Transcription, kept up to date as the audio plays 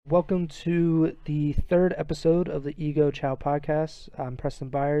Welcome to the third episode of the Ego Chow podcast. I'm Preston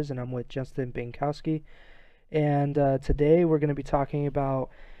Byers and I'm with Justin Binkowski. And today we're going to be talking about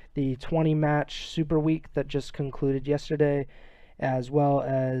the 20 match Super Week that just concluded yesterday, as well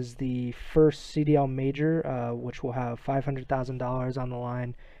as the first CDL Major, which will have $500,000 on the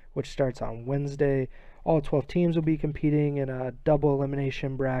line, which starts on Wednesday. All 12 teams will be competing in a double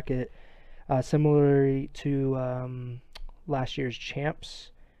elimination bracket, similarly to last year's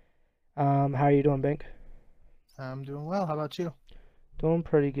champs. How are you doing, Bink? I'm doing well. How about you? Doing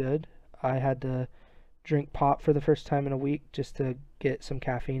pretty good. I had to drink pop for the first time in a week just to get some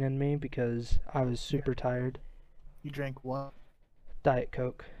caffeine in me because I was Yeah. super tired. You drank what? Diet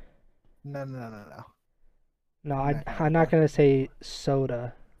Coke. No. No, We're not I'm going not there. gonna say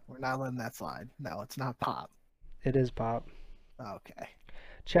soda. We're not letting that slide. No, it's not pop. It is pop. Okay.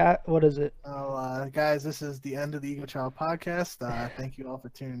 Chat, what is it? Well, guys, this is the end of the Ego Child podcast. Thank you all for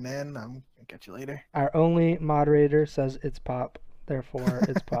tuning in. I'm going to catch you later. Our only moderator says it's pop, therefore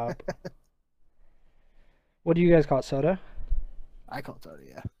it's pop. What do you guys call it? Soda? I call soda,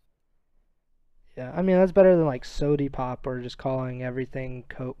 yeah. Yeah, I mean that's better than like sody pop or just calling everything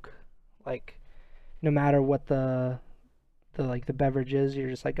Coke. Like no matter what the beverage is, you're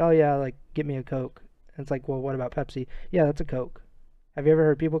just like, oh yeah, like get me a Coke. And it's like, well, what about Pepsi? Yeah, that's a Coke. Have you ever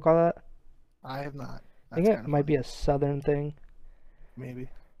heard people call that? I have not. I think That's it kind of might be funny. a Southern thing. Maybe.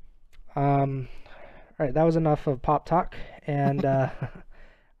 Um, all right, that was enough of pop talk, and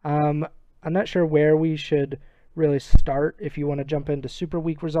um, I'm not sure where we should really start. If you want to jump into Super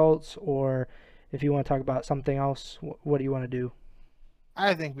Week results, or if you want to talk about something else, what do you want to do?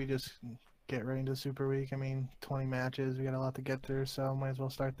 I think we just get right into Super Week. I mean, 20 matches. We got a lot to get through, so might as well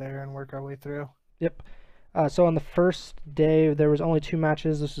start there and work our way through. Yep. So on the first day, there was only two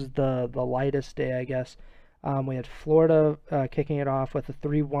matches. This is the lightest day, I guess. We had Florida kicking it off with a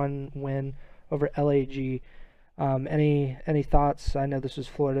 3-1 win over LAG. Any thoughts? I know this was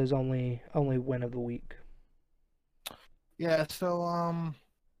Florida's only win of the week. Yeah, so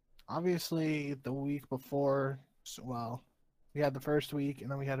obviously the week before, well, we had the first week and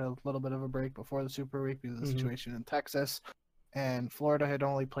then we had a little bit of a break before the Super Week because of the Hmm. situation in Texas. And Florida had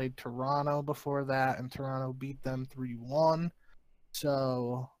only played Toronto before that, and Toronto beat them 3-1.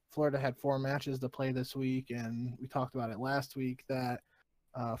 So Florida had four matches to play this week, and we talked about it last week that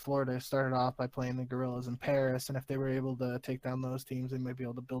Florida started off by playing the Gorillas in Paris, and if they were able to take down those teams, they might be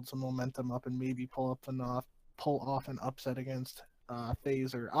able to build some momentum up and maybe pull off an upset against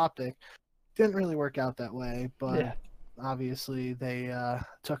FaZe or Optic. Didn't really work out that way, but Yeah. obviously they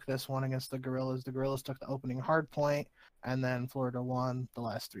took this one against the Gorillas. The Gorillas took the opening hard point, and then Florida won the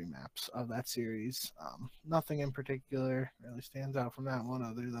last three maps of that series. Nothing in particular really stands out from that one,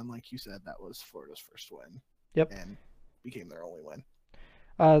 other than, like you said, that was Florida's first win Yep. and became their only win.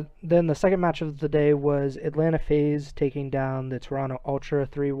 Then the second match of the day was Atlanta FaZe taking down the Toronto Ultra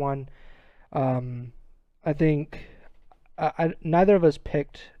 3-1. Um, I think neither of us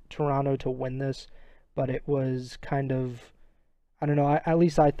picked Toronto to win this, but it was kind of, I don't know. At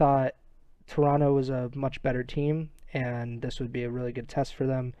least I thought Toronto was a much better team, and this would be a really good test for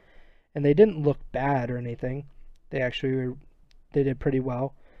them. And they didn't look bad or anything. They did pretty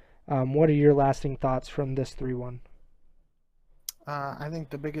well. What are your lasting thoughts from this 3-1? I think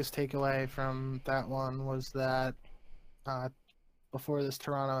the biggest takeaway from that one was that uh, before this,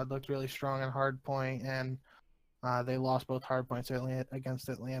 Toronto had looked really strong in hardpoint, and they lost both hardpoints against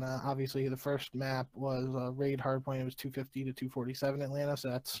Atlanta. Obviously, the first map was a raid hardpoint. It was 250 to 247 Atlanta, so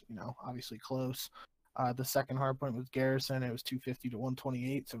that's obviously close. The second hardpoint was Garrison. It was 250 to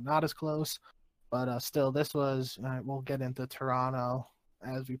 128, so not as close. But still, this was. We'll get into Toronto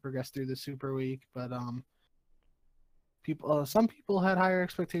as we progress through the Super Week, but some people had higher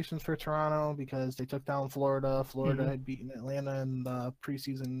expectations for Toronto because they took down Florida. Florida Mm-hmm. had beaten Atlanta in the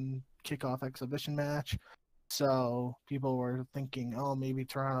preseason kickoff exhibition match. So people were thinking, oh, maybe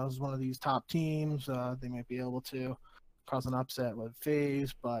Toronto's one of these top teams. They might be able to cause an upset with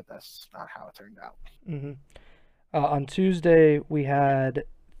FaZe, but that's not how it turned out. Mm-hmm. On Tuesday, we had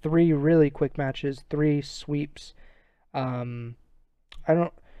three really quick matches, three sweeps. Um, I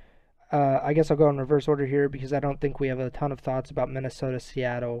don't. I guess I'll go in reverse order here because I don't think we have a ton of thoughts about Minnesota,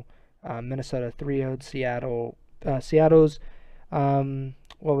 Seattle. Minnesota 3-0'd Seattle. Seattle's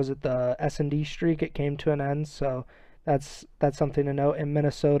what was it? The S&D streak. It came to an end, so that's something to note. And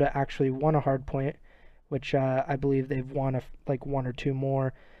Minnesota actually won a hard point, which I believe they've won like one or two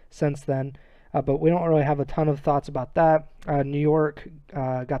more since then. But we don't really have a ton of thoughts about that. New York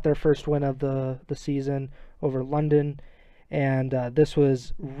got their first win of the season over London, and this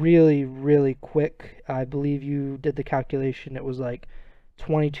was really, really quick. I believe you did the calculation. It was like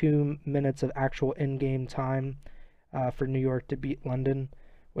 22 minutes of actual in-game time for New York to beat London,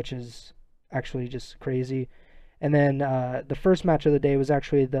 which is actually just crazy. And then the first match of the day was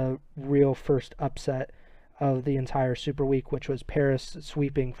actually the real first upset of the entire Super Week, which was Paris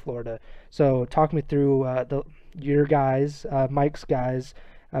sweeping Florida. So talk me through your guys, Mike's guys,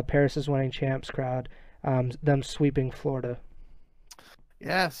 Paris's winning champs crowd, them sweeping Florida.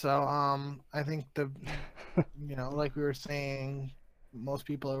 Yeah, so I think like we were saying, most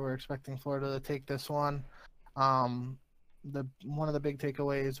people were expecting Florida to take this one. Um, the one of the big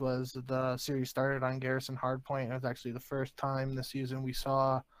takeaways was the series started on Garrison Hardpoint. It was actually the first time this season we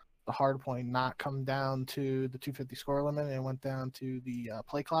saw the hardpoint not come down to the 250 score limit, and it went down to the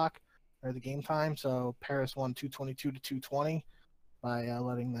play clock or the game time. So Paris won 222 to 220 by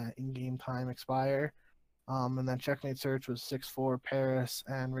letting that in-game time expire. And then Checkmate Search was 6-4 Paris,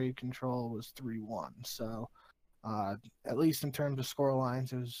 and Raid Control was 3-1. So, at least in terms of score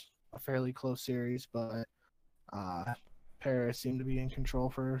lines, it was a fairly close series, but uh, Paris seemed to be in control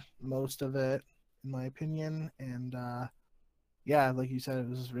for most of it, in my opinion. And yeah, like you said, it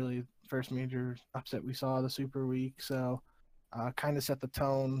was really the first major upset we saw the Super Week. So, kind of set the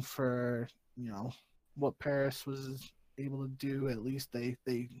tone for what Paris was able to do. At least they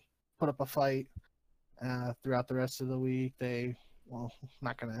put up a fight throughout the rest of the week. Well, I'm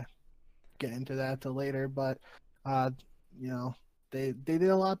not gonna get into that till later, but uh, you know, they did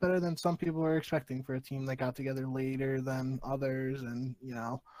a lot better than some people were expecting for a team that got together later than others, and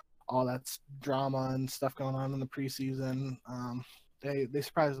all that drama and stuff going on in the preseason. They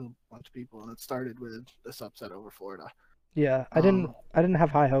surprised a bunch of people, and it started with this upset over Florida. Yeah, Um, I didn't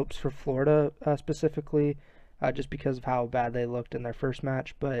have high hopes for Florida specifically, just because of how bad they looked in their first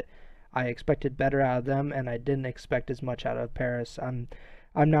match. But I expected better out of them, and I didn't expect as much out of Paris. I'm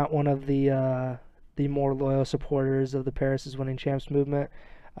not one of the more loyal supporters of the Paris is winning champs movement,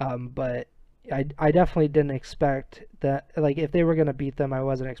 but I definitely didn't expect that. Like if they were gonna beat them, I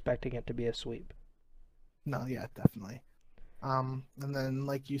wasn't expecting it to be a sweep. no, yeah, definitely. And then,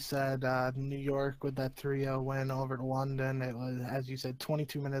 like you said, New York with that 3-0 win over to London. It was, as you said,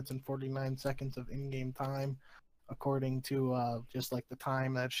 22 minutes and 49 seconds of in-game time, according to just like the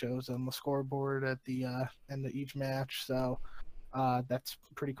time that shows on the scoreboard at the end of each match. So that's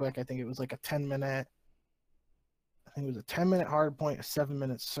pretty quick. I think it was like a 10-minute. I think it was a 10-minute hard point, a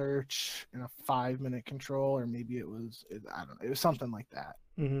 7-minute search, and a 5-minute control, or maybe I don't know. It was something like that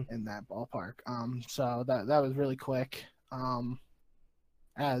Hmm. in that ballpark. So that was really quick.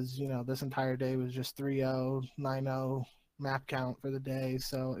 As this entire day was just 3-0, 9-0 map count for the day,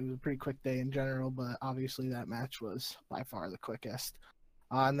 so it was a pretty quick day in general, but obviously that match was by far the quickest.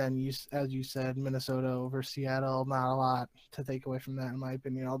 And then, as you said, Minnesota over Seattle, not a lot to take away from that, in my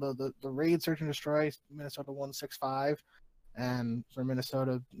opinion. Although the Raid Search and Destroy, Minnesota won 6-5, and for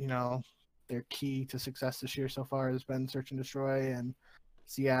Minnesota, their key to success this year so far has been Search and Destroy, and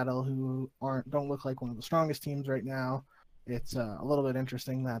Seattle, who don't look like one of the strongest teams right now. It's a little bit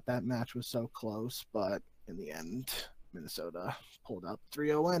interesting that that match was so close, but in the end, Minnesota pulled out the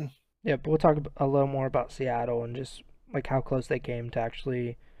 3-0 win. Yeah, but we'll talk a little more about Seattle and just like how close they came to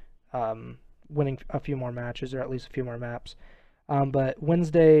actually winning a few more matches or at least a few more maps. But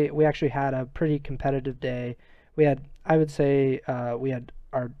Wednesday, we actually had a pretty competitive day. We had, I would say, we had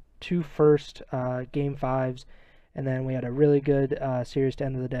our two first game fives, and then we had a really good series to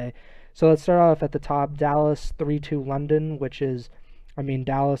end of the day. So let's start off at the top. Dallas 3-2 London, which is, I mean,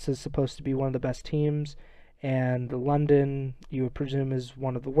 Dallas is supposed to be one of the best teams, and London, you would presume, is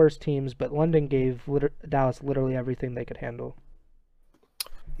one of the worst teams, but London gave Dallas literally everything they could handle.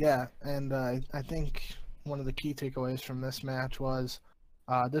 Yeah, and I think one of the key takeaways from this match was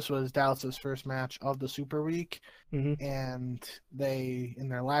this was Dallas's first match of the Super Week, Hmm. and they, in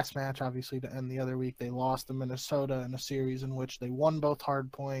their last match, obviously to end the other week, they lost to Minnesota in a series in which they won both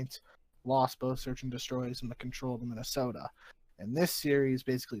hard points, lost both search and destroys, and the control to Minnesota. And this series,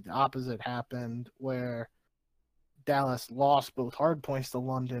 basically the opposite happened, where Dallas lost both hard points to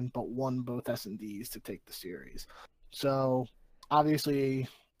London, but won both S&Ds to take the series. So obviously,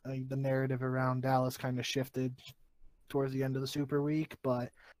 the narrative around Dallas kind of shifted towards the end of the Super Week,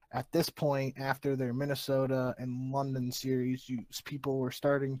 but at this point, after their Minnesota and London series, people were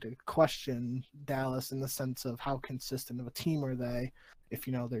starting to question Dallas in the sense of how consistent of a team are they. If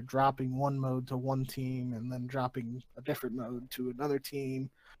they're dropping one mode to one team and then dropping a different mode to another team,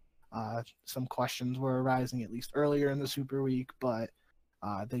 some questions were arising at least earlier in the Super Week, but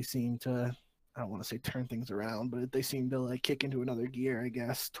they seem to, I don't want to say turn things around, but they seem to like kick into another gear, I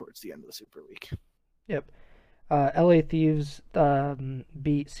guess, towards the end of the Super Week. Yep. LA Thieves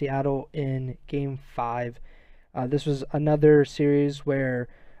beat Seattle in Game 5. This was another series where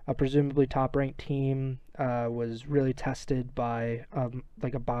a presumably top-ranked team was really tested by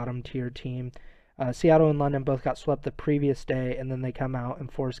like a bottom-tier team. Seattle and London both got swept the previous day, and then they come out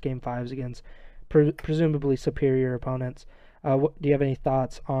and force Game Fives against presumably superior opponents. Do you have any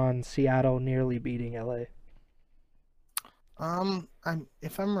thoughts on Seattle nearly beating LA?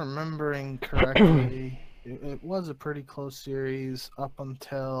 If I'm remembering correctly, it was a pretty close series up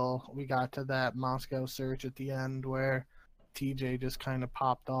until we got to that Moscow search at the end where TJ just kind of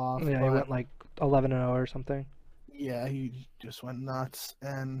popped off. Yeah, he But went like 11-0 or something. yeah, he just went nuts.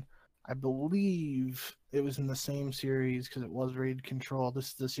 And I believe it was in the same series because it was raid control. This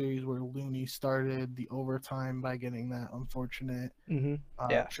is the series where Looney started the overtime by getting that unfortunate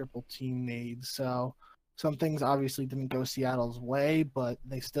Yeah. triple team nade. So some things obviously didn't go Seattle's way, but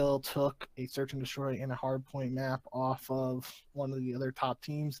they still took a search and destroy and a hard point map off of one of the other top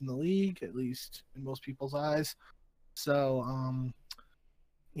teams in the league, at least in most people's eyes. So,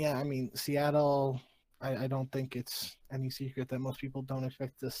 yeah, I mean, Seattle, I don't think it's any secret that most people don't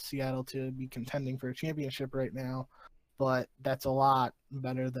expect the Seattle to be contending for a championship right now, but that's a lot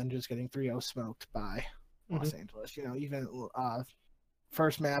better than just getting 3-0 smoked by Los Angeles. You know, even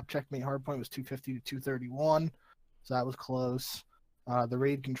first map, checkmate hardpoint was 250 to 231, so that was close. The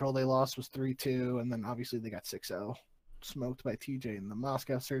raid control they lost was 3-2, and then obviously they got 6-0 smoked by TJ in the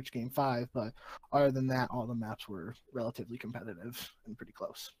Moscow search game 5. But other than that, all the maps were relatively competitive and pretty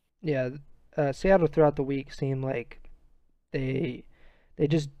close. Yeah, Seattle throughout the week seemed like they they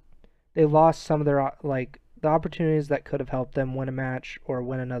just they lost some of their like the opportunities that could have helped them win a match or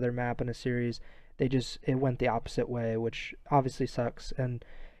win another map in a series. It went the opposite way, which obviously sucks, and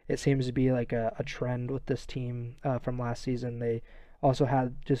it seems to be like a trend with this team from last season. They also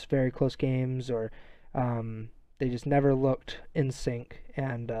had just very close games, or they just never looked in sync,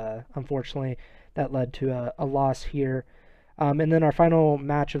 and unfortunately, that led to a loss here. And then our final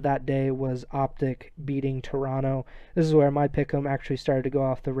match of that day was Optic beating Toronto. This is where my pick'em actually started to go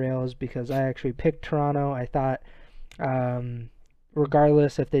off the rails because I actually picked Toronto. I thought,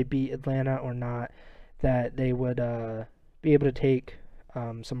 regardless if they beat Atlanta or not, that they would be able to take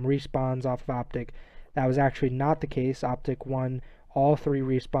some respawns off of Optic. That was actually not the case. Optic won all three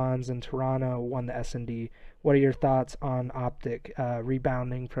respawns, and Toronto won the S&D. What are your thoughts on Optic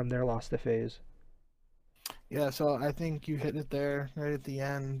rebounding from their loss to FaZe? Yeah, so I think you hit it there right at the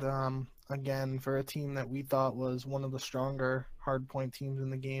end. Again, for a team that we thought was one of the stronger hardpoint teams in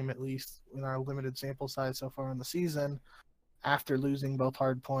the game, at least in our limited sample size so far in the season, after losing both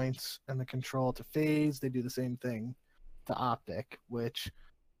hardpoints and the control to FaZe, they do the same thing to Optic, which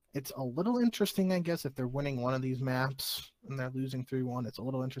it's a little interesting, I guess, if they're winning one of these maps and they're losing 3-1. It's a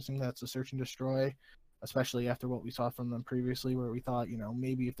little interesting that it's a search and destroy, especially after what we saw from them previously, where we thought,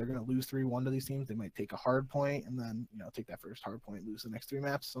 maybe if they're going to lose 3-1 to these teams, they might take a hard point and then, take that first hard point, lose the next 3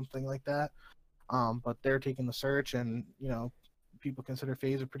 maps, something like that. But they're taking the search, and, people consider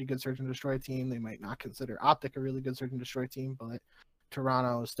FaZe a pretty good search and destroy team. They might not consider Optic a really good search and destroy team, but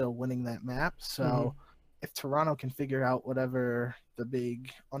Toronto is still winning that map. So if Toronto can figure out whatever the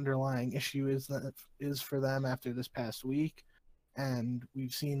big underlying issue is for them after this past week, and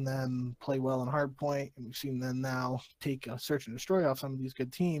we've seen them play well in hardpoint, and we've seen them now take a search and destroy off some of these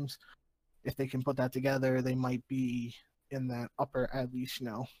good teams. If they can put that together, they might be in that upper, at least,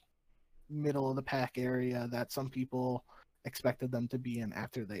 middle of the pack area that some people expected them to be in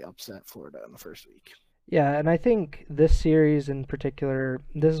after they upset Florida in the first week. Yeah, and I think this series in particular,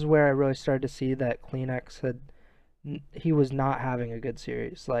 this is where I really started to see that CleanX he was not having a good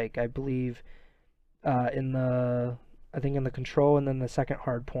series. Like, I believe in the control and then the second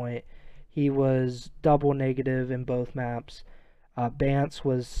hard point, he was double negative in both maps. Bance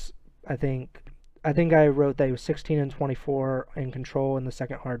was, I think I wrote that he was 16 and 24 in control in the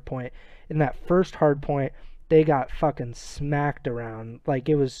second hard point. In that first hard point, they got fucking smacked around. Like,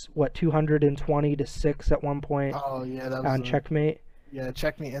 it was 220 to 6 at one point. Oh yeah, that was on checkmate. Yeah,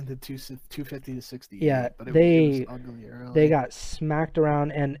 checkmate ended 250 to 68. Yeah, but it was ugly early. They got smacked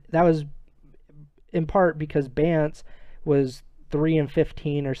around, and that was in part because Bance was 3 and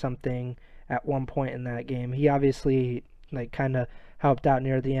 15 or something at one point in that game. He obviously kind of helped out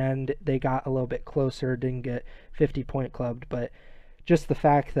near the end. They got a little bit closer, didn't get 50-point clubbed, but just the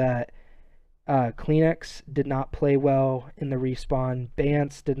fact that CleanX did not play well in the respawn.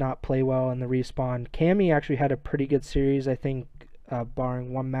 Bance did not play well in the respawn. Cammy actually had a pretty good series, I think,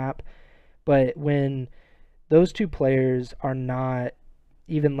 barring one map. But when those two players are not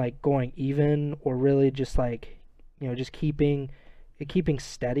even going even, or really just just keeping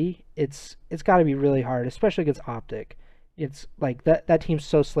steady, it's got to be really hard, especially against Optic. It's like that team's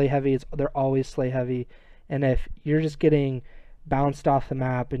so slay heavy. They're always slay heavy, And if you're just getting bounced off the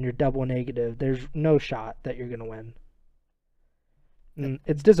map and you're double negative, there's no shot that you're going to win. Yep. And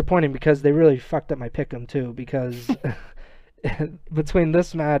it's disappointing because they really fucked up my pick'em too. Because between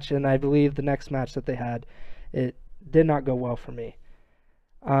this match and I believe the next match that they had, it did not go well for me.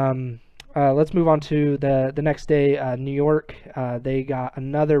 Um, let's move on to the next day. New York, they got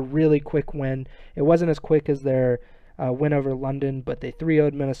another really quick win. It wasn't as quick as their win over London, but they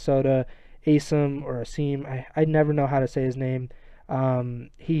 3-0'd Minnesota. Asim or Asim, I never know how to say his name.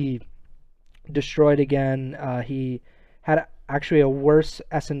 He destroyed again. He had actually a worse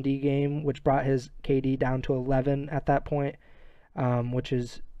S&D game, which brought his KD down to 11 at that point, which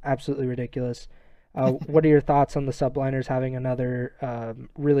is absolutely ridiculous. What are your thoughts on the Subliners having another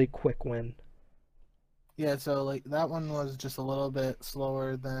really quick win? Yeah, so like that one was just a little bit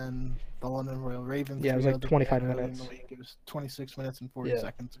slower than the London Royal Ravens Yeah, it was 3-0 like that they 25 had earlier in the minutes. week. It was 26 minutes and 40 Yeah.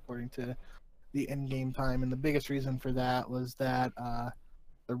 seconds according to the in-game time, and the biggest reason for that was that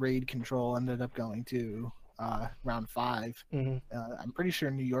the raid control ended up going to round 5. Hmm. I'm pretty sure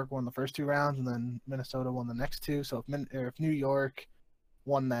New York won the first 2 rounds, and then Minnesota won the next 2. So if New York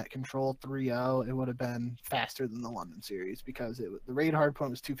won that control 3-0, it would have been faster than the London series because the raid hardpoint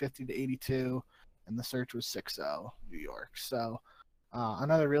was 250 to 82, and the search was 6-0 New York. So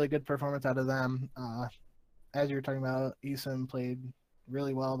another really good performance out of them. As you were talking about, Eason played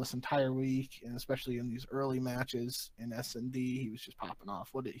really well this entire week, and especially in these early matches in S&D, he was just popping off.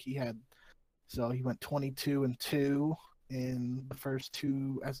 What did he had? So he went 22-2 in the first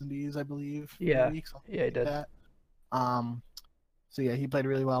 2 S&Ds, I believe, for the Yeah, week, something yeah, he like did. that. So yeah, he played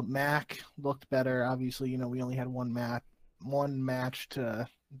really well. Mac looked better. Obviously, we only had one match to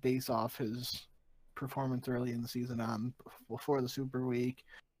base off his performance early in the season on before the Super Week.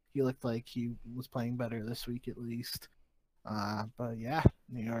 He looked like he was playing better this week at least. But yeah,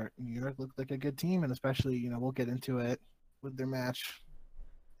 New York looked like a good team, and especially we'll get into it with their match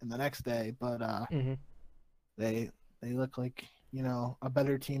in the next day. But Hmm. they they look like a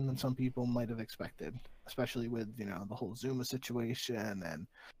better team than some people might have expected, especially with the whole Zuma situation and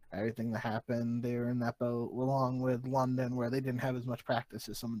everything that happened. They were in that boat along with London, where they didn't have as much practice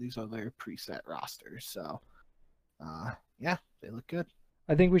as some of these other preset rosters. So yeah, they look good.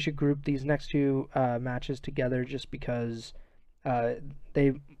 I think we should group these next two matches together just because uh,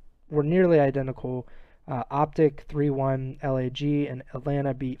 they were nearly identical. Optic 3-1 LAG and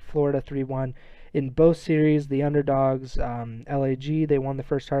Atlanta beat Florida 3-1. In both series, the underdogs, LAG, they won the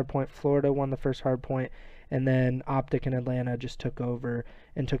first hard point, Florida won the first hard point, and then Optic and Atlanta just took over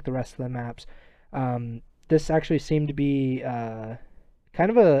and took the rest of the maps. This actually seemed to be kind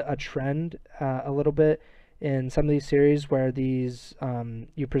of a trend a little bit in some of these series where these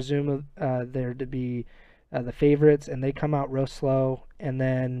you presume they're to be the favorites and they come out real slow and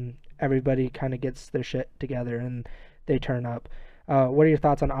then everybody kind of gets their shit together and they turn up. What are your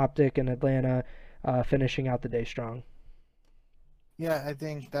thoughts on Optic and Atlanta finishing out the day strong? Yeah, I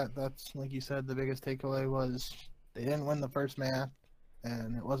think that's like you said, the biggest takeaway was they didn't win the first match,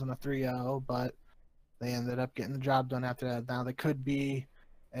 and it wasn't a 3-0, but they ended up getting the job done after that. Now, there could be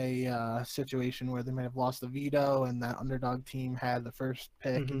a situation where they might have lost the veto, and that underdog team had the first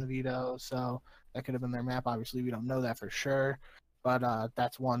pick in Hmm. the veto, so that could have been their map. Obviously, we don't know that for sure, but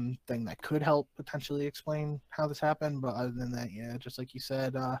that's one thing that could help potentially explain how this happened. But other than that, yeah, just like you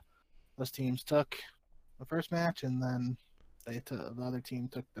said, those teams took the first match, and then the other team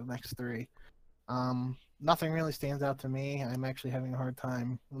took the next 3. Nothing really stands out to me. I'm actually having a hard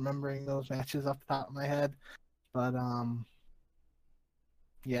time remembering those matches off the top of my head. But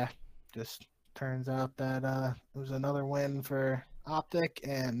yeah, just turns out that it was another win for Optic,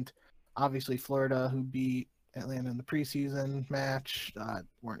 and obviously Florida, who beat Atlanta in the preseason match,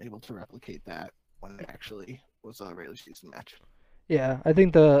 weren't able to replicate that when it actually was a regular season match. Yeah, I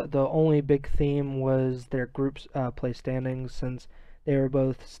think the only big theme was their groups play standings since they were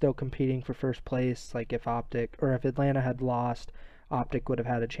both still competing for first place. Like if Optic or if Atlanta had lost, Optic would have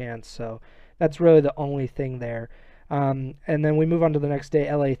had a chance. So that's really the only thing there. And then we move on to the next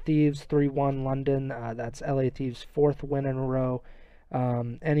day. LA Thieves 3-1 London. That's LA Thieves' fourth win in a row.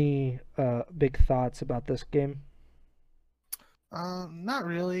 Any big thoughts about this game? Not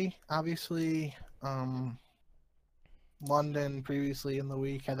really. Obviously, London previously in the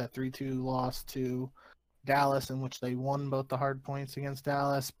week had that 3-2 loss to Dallas, in which they won both the hard points against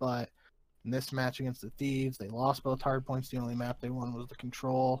Dallas, but in this match against the Thieves, they lost both hard points. The only map they won was the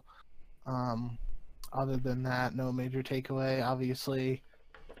control. Um, Other than that, no major takeaway. Obviously,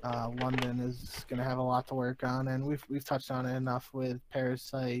 London is going to have a lot to work on, and we've touched on it enough with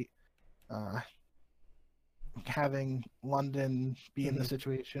Parasite. Having London be in the Hmm.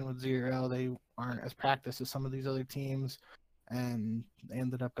 situation with 0, they aren't as practiced as some of these other teams, and they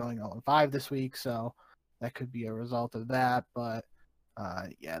ended up going 0-5 this week, so that could be a result of that. But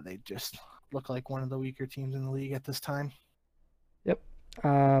yeah, they just look like one of the weaker teams in the league at this time. Yep.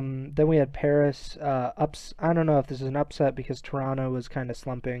 Then we had Paris. I don't know if this is an upset because Toronto was kind of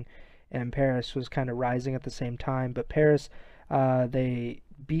slumping, and Paris was kind of rising at the same time. But Paris, they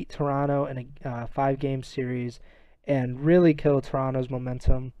beat Toronto in a 5-game series, and really killed Toronto's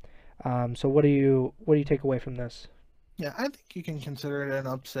momentum. So what do you take away from this? Yeah, I think you can consider it an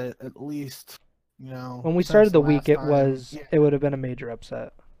upset at least, When we started since the the week, last it time. was Yeah, it would have been a major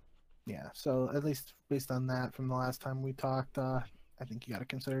upset. yeah. So at least based on that from the last time we talked, I think you got to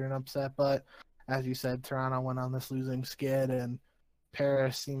consider it an upset. But as you said, Toronto went on this losing skid, and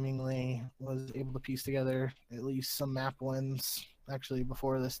Paris seemingly was able to piece together at least some map wins. Actually,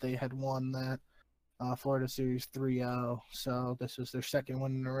 before this, they had won that Florida series 3-0. So this was their second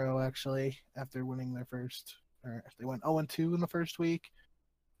win in a row, actually, after winning their first, or they went 0-2 in the first week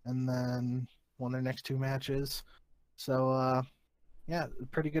and then won their next two matches. So, yeah,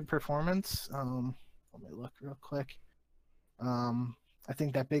 pretty good performance. Let me look real quick. I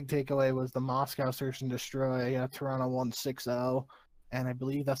think that big takeaway was the Moscow Search and Destroy. Toronto won 6-0, and I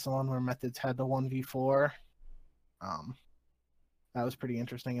believe that's the one where Methods had the 1v4. Um, that was pretty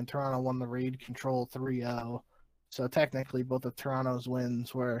interesting, and Toronto won the Raid Control 3-0. So technically, both of Toronto's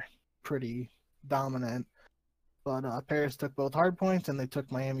wins were pretty dominant. But Paris took both hard points, and they took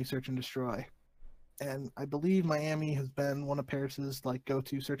Miami Search and Destroy. And I believe Miami has been one of Paris's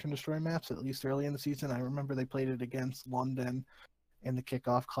go-to search and destroy maps, at least early in the season. I remember they played it against London in the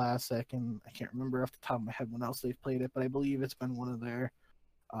Kickoff Classic, and I can't remember off the top of my head when else they've played it, but I believe it's been one of their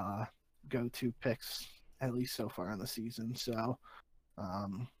go-to picks, at least so far in the season. So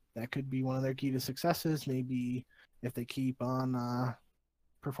that could be one of their key to successes. Maybe if they keep on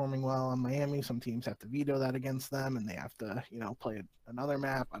performing well on Miami, some teams have to veto that against them, and they have to, play another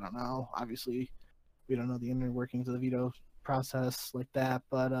map. I don't know. Obviously, we don't know the inner workings of the veto process like that,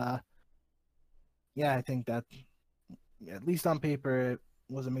 but yeah, I think that at least on paper it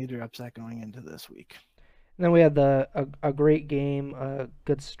was a major upset going into this week. And then we had a great game, a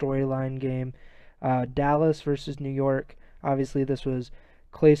good storyline game. Dallas versus New York. Obviously, this was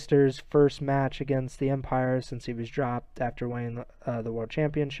Clayster's first match against the Empire since he was dropped after winning the World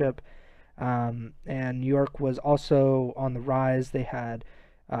Championship. And New York was also on the rise. They had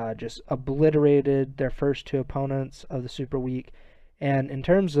just obliterated their first two opponents of the Super Week. And in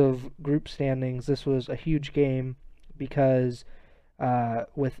terms of group standings, this was a huge game because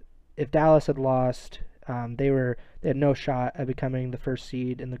with if Dallas had lost, they had no shot at becoming the first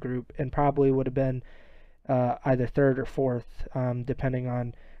seed in the group, and probably would have been either third or fourth, depending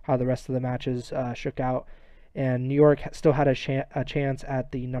on how the rest of the matches shook out. And New York still had a chance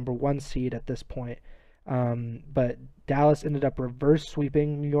at the number one seed at this point, but Dallas ended up reverse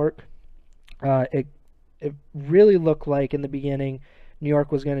sweeping New York. It really looked like in the beginning New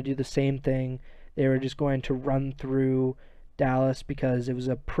York was going to do the same thing. They were just going to run through Dallas because it was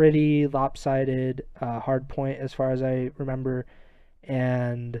a pretty lopsided hard point as far as I remember,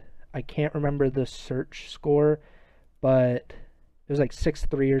 and I can't remember the search score, but it was like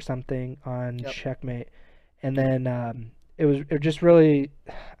 6-3 or something on Yep. Checkmate, and then it just really,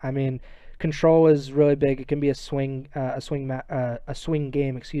 I mean, control is really big. It can be a swing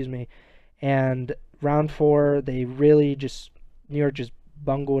game, excuse me, and round four they really just New York just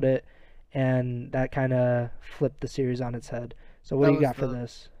bungled it, and that kind of flipped the series on its head. So what That do you was got for the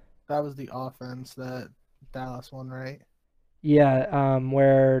this? that was the offense that Dallas won, right? Yeah,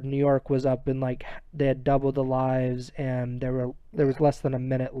 where New York was up in like they had doubled the lives, and there was Yeah. less than a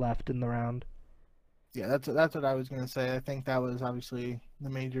minute left in the round. Yeah, that's what I was gonna say. I think that was obviously the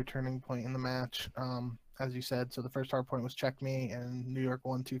major turning point in the match. As you said, so the first hard point was checkmate, and New York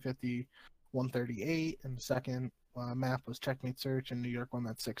won 250, 138, and the second map was checkmate search, and New York won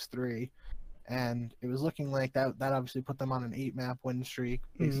that 6-3. And it was looking like that obviously put them on an 8 map win streak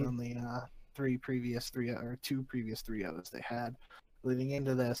based Hmm. on the two previous 3-0s they had leading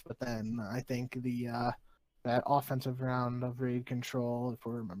into this. But then I think the that offensive round of raid control, if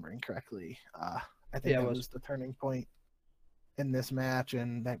we're remembering correctly, I think Yeah, it that was. was the turning point in this match,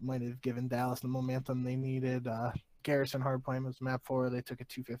 and that might have given Dallas the momentum they needed. Garrison hardpoint was map 4. They took a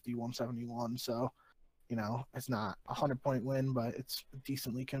 250, 171. So, it's not a 100-point win, but it's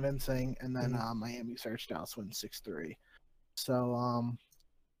decently convincing. And then Hmm. Miami Search Dallas wins 6-3. So,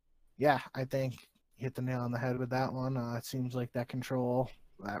 yeah, I think you hit the nail on the head with that one. It seems like that control,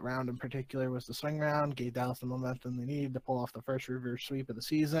 that round in particular, was the swing round, gave Dallas the momentum they needed to pull off the first reverse sweep of the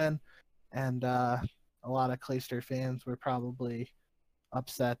season. And a lot of Clayster fans were probably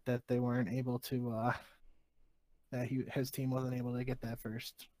upset that they weren't able to that his team wasn't able to get that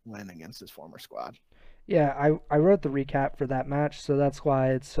first win against his former squad. Yeah, I wrote the recap for that match, so that's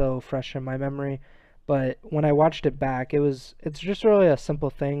why it's so fresh in my memory. But when I watched it back, it's just really a simple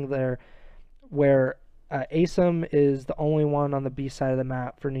thing there where Asim is the only one on the B side of the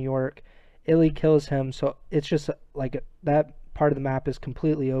map for New York. Illy kills him, so it's just like that part of the map is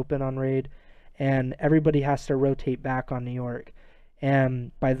completely open on raid, and everybody has to rotate back on New York.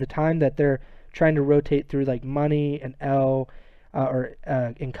 And by the time that they're trying to rotate through like money and L or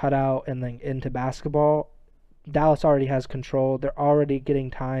in cutout and then into basketball, Dallas already has control. They're already getting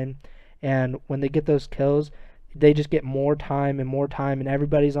time, and when they get those kills, they just get more time, and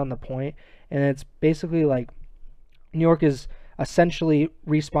everybody's on the point. And it's basically like New York is essentially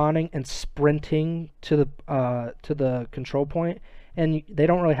respawning and sprinting to the control point, and they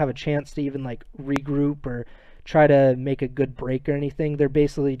don't really have a chance to even like regroup or try to make a good break or anything. They're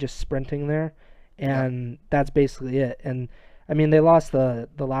basically just sprinting there, Yeah. and that's basically it. And I mean, they lost the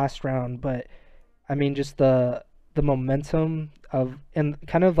last round, but I mean, just the momentum of and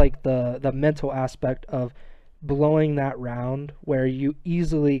kind of like the mental aspect of blowing that round where you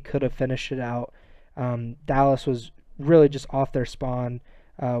easily could have finished it out. Dallas was really just off their spawn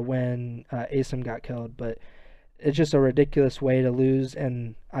when Asim got killed, but it's just a ridiculous way to lose.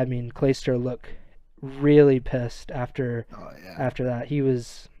 And I mean, Clayster looked really pissed Oh yeah. after that. He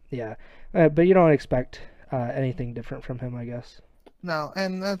was yeah, but you don't expect anything different from him, I guess. No,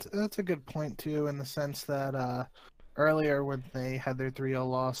 and that's a good point too, in the sense that earlier when they had their 3-0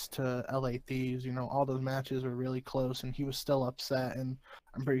 loss to LA Thieves, all those matches were really close, and he was still upset. And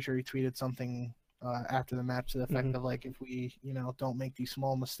I'm pretty sure he tweeted something after the match to the Hmm. effect of like, if we don't make these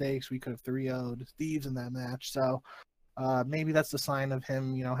small mistakes, we could have 3-0'd Thieves in that match. So maybe that's the sign of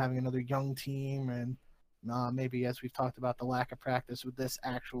him, having another young team, and maybe, as we've talked about, the lack of practice with this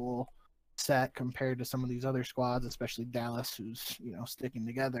actual set compared to some of these other squads, especially Dallas, who's sticking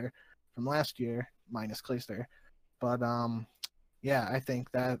together from last year, minus Clayster. But yeah, I think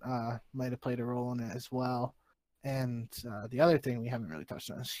that might have played a role in it as well. And the other thing we haven't really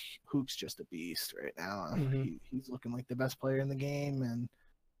touched on is Hook's just a beast right now. Hmm. He's looking like the best player in the game, and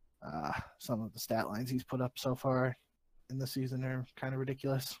some of the stat lines he's put up so far in the season are kind of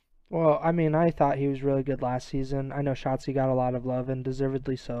ridiculous. Well, I mean, I thought he was really good last season. I know Shotzi got a lot of love and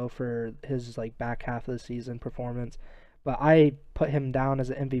deservedly so for his like back half of the season performance, but I put him down as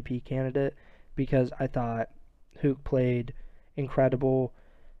an MVP candidate because I thought Hook played incredible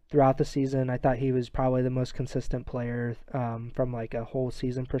throughout the season. I thought he was probably the most consistent player from like a whole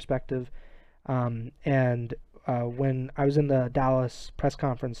season perspective. And when I was in the Dallas press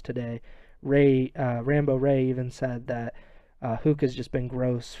conference today, Rambo Ray even said that Hook has just been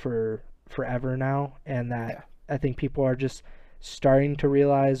gross for forever now, and that Yeah, I think people are just starting to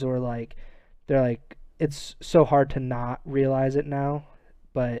realize, or like they're like, it's so hard to not realize it now,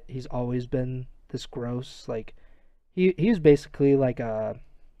 but he's always been this gross. Like he was basically like a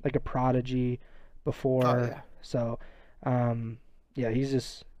prodigy oh before, yeah, so yeah,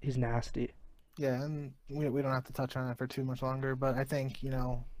 he's nasty. yeah, and we don't have to touch on it for too much longer, but I think you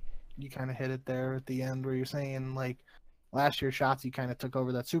kind of hit it there at the end where you're saying like last year Shotzi kind of took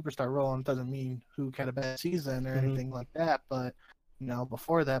over that superstar role, and it doesn't mean Hook had a bad season or Hmm. anything like that, but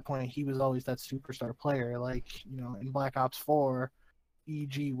before that point he was always that superstar player. Like in Black Ops 4,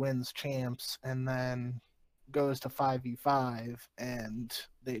 EG wins champs and then goes to 5v5, and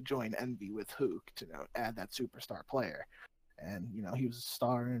they join Envy with Hook to add that superstar player. And he was a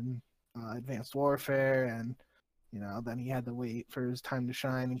star in Advanced Warfare, and then he had to wait for his time to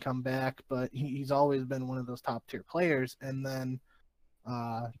shine and come back. But he's always been one of those top tier players. And then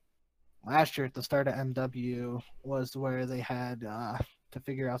uh, last year at the start of MW was where they had to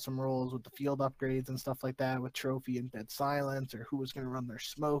figure out some roles with the field upgrades and stuff like that, with Trophy and Dead Silence, or who was going to run their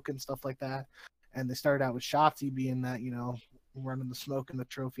smoke and stuff like that. And they started out with Shotzi being that, running the smoke and the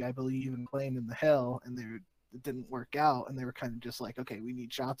Trophy, I believe, and playing in the hill, and it didn't work out. And they were kind of just like, okay, we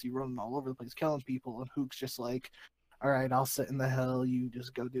need Shotzi running all over the place, killing people. And Hook's just like, all right, I'll sit in the hill. You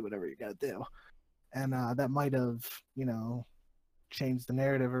just go do whatever you got to do. And that might have, changed the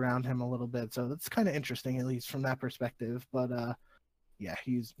narrative around him a little bit. So that's kind of interesting, at least from that perspective. But yeah,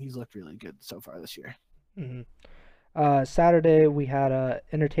 he's looked really good so far this year. Hmm. Saturday we had a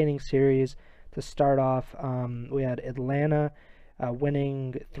entertaining series to start off. We had Atlanta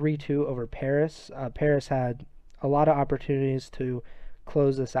winning 3-2 over Paris. Paris had a lot of opportunities to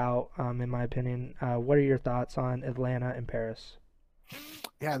close this out, in my opinion. What are your thoughts on Atlanta and Paris?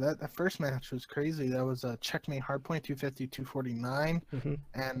 Yeah, that first match was crazy. That was a checkmate hardpoint 250 249, Hmm.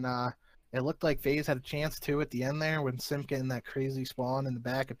 and It looked like FaZe had a chance too at the end there when Simp getting that crazy spawn in the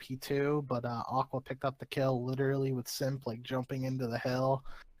back of P2, but Aqua picked up the kill literally with Simp like jumping into the hill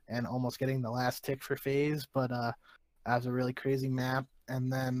and almost getting the last tick for FaZe. But that was a really crazy map.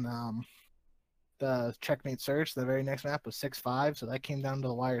 And then the checkmate search, the very next map was 6-5, so that came down to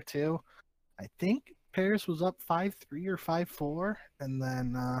the wire too. I think Paris was up 5-3 or 5-4, and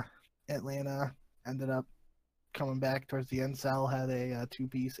then Atlanta ended up coming back towards the end. Sal had a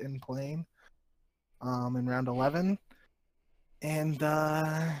two-piece in plane in round 11. And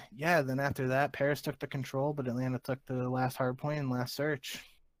yeah, then after that, Paris took the control, but Atlanta took the last hard point and last search.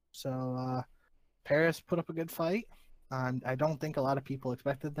 So Paris put up a good fight. I don't think a lot of people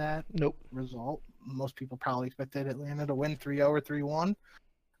expected that Nope. result. Most people probably expected Atlanta to win 3-0 or 3-1.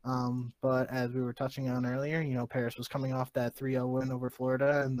 But as we were touching on earlier, you know, Paris was coming off that 3-0 win over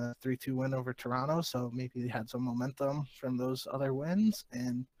Florida and the 3-2 win over Toronto, so maybe they had some momentum from those other wins,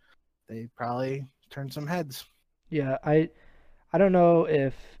 and they probably turned some heads. Yeah, I don't know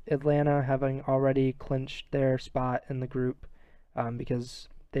if Atlanta having already clinched their spot in the group, because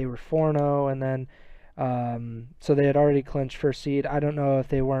they were 4-0 and then so they had already clinched first seed. I don't know if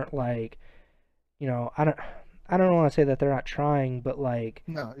they weren't like, you know, I don't want to say that they're not trying, but like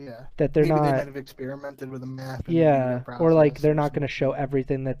No, yeah. that they're Maybe they not, might have experimented with a map and media yeah, or like process they're or not going to show something.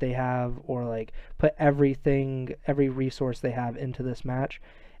 everything that they have or like put everything, every resource they have into this match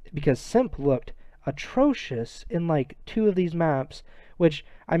because Simp looked atrocious in like two of these maps, which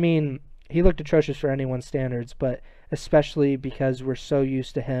I mean, he looked atrocious for anyone's standards, but especially because we're so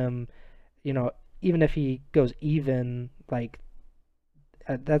used to him, you know, even if he goes even, like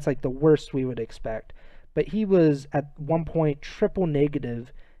that's like the worst we would expect. But he was at one point triple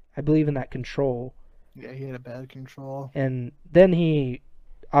negative, I believe, in that control, Yeah, he had a bad control. and then he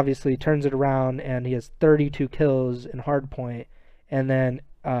obviously turns it around and he has 32 kills in hardpoint. And then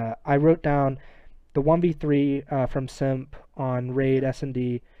I wrote down the 1v3 from Simp on Raid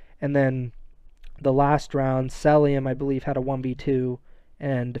S&D, and then the last round, Celium, I believe, had a 1v2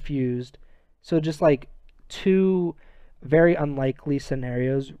 and defused. So just like two very unlikely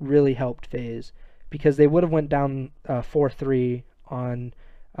scenarios really helped FaZe because they would have went down 4-3 on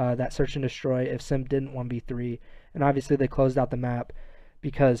that search and destroy if Simp didn't 1v3, and obviously they closed out the map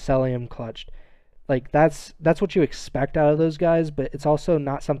because Celium clutched. Like that's what you expect out of those guys, but it's also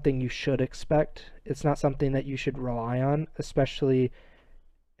not something you should expect. It's not something that you should rely on, especially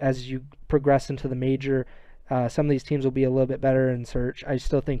as you progress into the major. Some of these teams will be a little bit better in search. I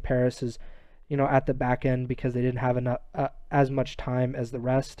still think Paris is, you know, at the back end because they didn't have enough as much time as the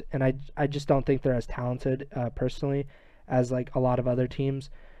rest, and I just don't think they're as talented personally as like a lot of other teams.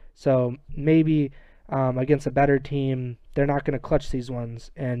 So maybe against a better team, they're not going to clutch these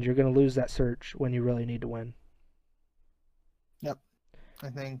ones, and you're going to lose that search when you really need to win. Yep. I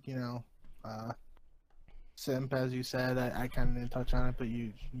think, you know, Simp, as you said, I kind of didn't touch on it, but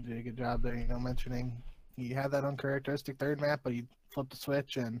you did a good job there, you know, mentioning he had that uncharacteristic third map, but he flipped the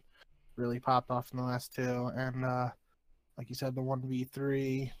switch and really popped off in the last two. And like you said, the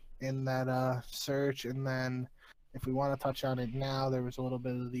 1v3 in that search. And then if we want to touch on it now, there was a little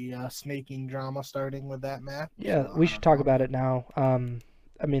bit of the snaking drama starting with that map. Yeah, So we I should don't talk know. about it now.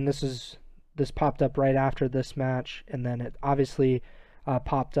 I mean, this popped up right after this match, and then it obviously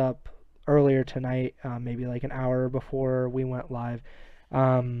popped up earlier tonight, maybe like an hour before we went live.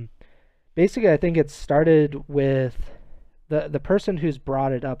 Um, Basically, I think it started with the person who's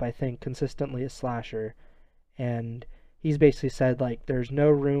brought it up. I think consistently is Slasher, and he's basically said like there's no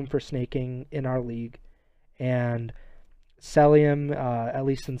room for snaking in our league, and Celium, at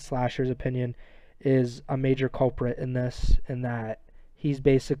least in Slasher's opinion, is a major culprit in this, in that he's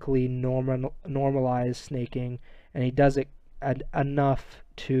basically normalized snaking, and he does it enough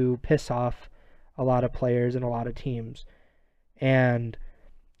to piss off a lot of players and a lot of teams. And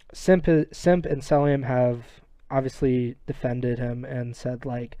Simp and Celium have obviously defended him and said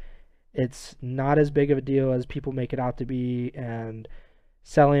like it's not as big of a deal as people make it out to be, and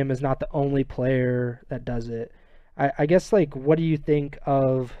Celium is not the only player that does it. I guess like what do you think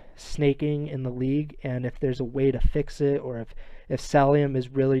of snaking in the league, and if there's a way to fix it, or if Celium is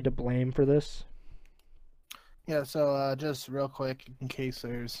really to blame for this? Yeah, so just real quick, in case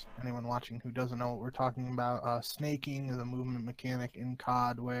there's anyone watching who doesn't know what we're talking about, snaking is a movement mechanic in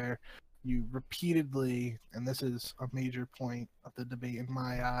COD where you repeatedly, and this is a major point of the debate in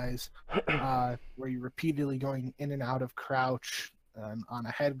my eyes, where you're repeatedly going in and out of crouch on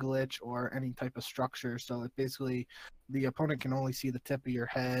a head glitch or any type of structure. So it basically, the opponent can only see the tip of your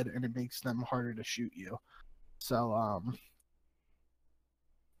head, and it makes them harder to shoot you. So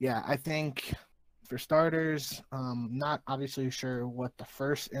yeah, I think for starters, not obviously sure what the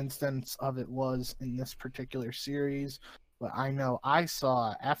first instance of it was in this particular series, but I know I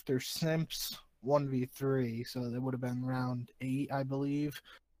saw after Simps 1v3, so that would have been round 8, I believe.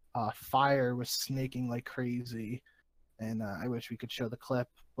 Fire was snaking like crazy, and I wish we could show the clip,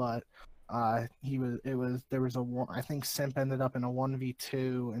 but I think Simp ended up in a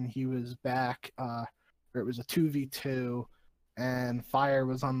 1v2, and he was back, or it was a 2v2, and Fire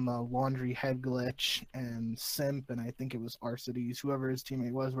was on the laundry head glitch, and Simp and I think it was Arcides, whoever his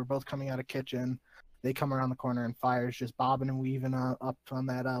teammate was, were both coming out of kitchen. They come around the corner, and Fire's just bobbing and weaving up on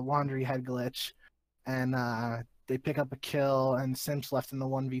that laundry head glitch, and they pick up a kill, and Simp's left in the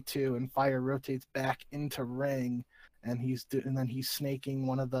 1v2, and Fire rotates back into ring, and then he's snaking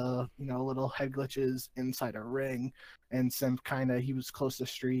one of the little head glitches inside a ring, and Simp he was close to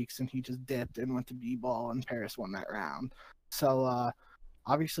streaks, and he just dipped and went to b-ball, and Paris won that round. So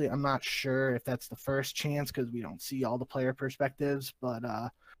obviously I'm not sure if that's the first chance because we don't see all the player perspectives, but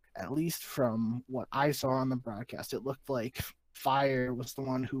at least from what I saw on the broadcast, it looked like Fire was the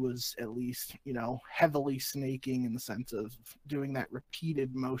one who was at least, heavily snaking in the sense of doing that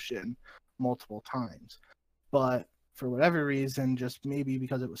repeated motion multiple times. But for whatever reason, just maybe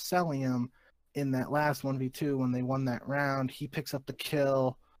because it was Cellium, in that last 1v2 when they won that round, he picks up the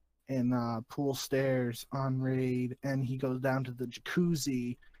kill in pool stairs on raid, and he goes down to the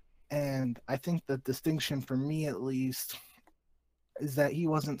jacuzzi. And I think the distinction for me, at least, is that he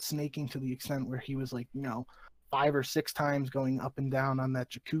wasn't snaking to the extent where he was 5 or 6 times going up and down on that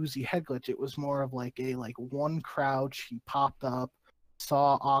jacuzzi head glitch. It was more of one crouch. He popped up,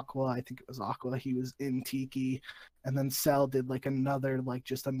 saw Aqua. I think it was Aqua. He was in Tiki, and then Cell did another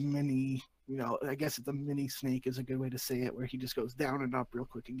just a mini. I guess it's a mini snake is a good way to say it, where he just goes down and up real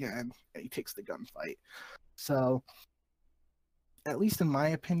quick again, and he takes the gunfight. So, at least in my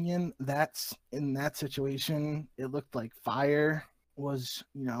opinion, in that situation, it looked like Fire was,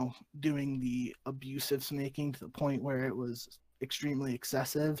 doing the abusive snaking to the point where it was extremely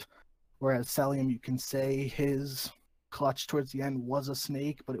excessive. Whereas Cellium, you can say his clutch towards the end was a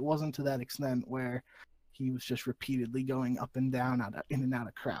snake, but it wasn't to that extent where he was just repeatedly going up and down, in and out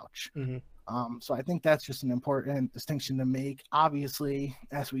of crouch. Mm-hmm. So I think that's just an important distinction to make. Obviously,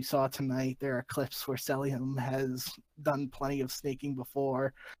 as we saw tonight, there are clips where Cellium has done plenty of snaking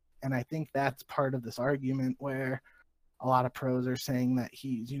before, and I think that's part of this argument where a lot of pros are saying that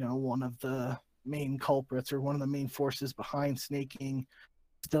he's, one of the main culprits or one of the main forces behind snaking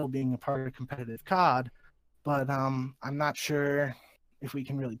still being a part of competitive COD. But I'm not sure if we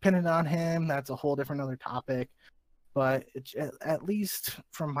can really pin it on him. That's a whole different other topic. But at least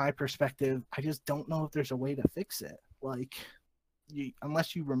from my perspective, I just don't know if there's a way to fix it.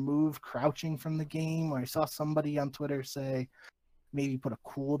 Unless you remove crouching from the game, or I saw somebody on Twitter say maybe put a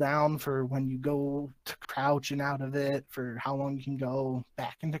cooldown for when you go to crouch and out of it, for how long you can go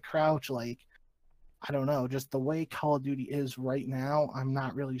back into crouch. I don't know, just the way Call of Duty is right now, I'm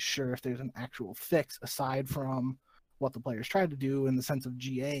not really sure if there's an actual fix aside from what the players tried to do in the sense of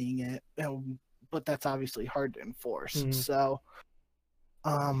GAing it. But that's obviously hard to enforce. Mm-hmm. So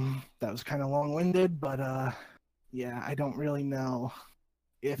that was kind of long-winded, but yeah, I don't really know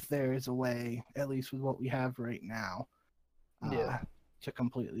if there is a way, at least with what we have right now, to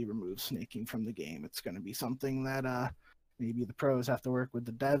completely remove snaking from the game. It's going to be something that maybe the pros have to work with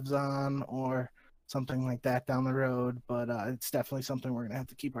the devs on, or something like that down the road, but it's definitely something we're going to have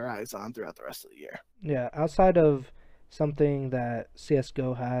to keep our eyes on throughout the rest of the year. Yeah, outside of something that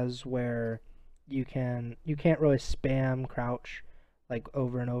CSGO has where you can't really spam crouch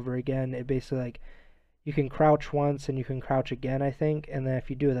over and over again. It basically you can crouch once and you can crouch again, I think, and then if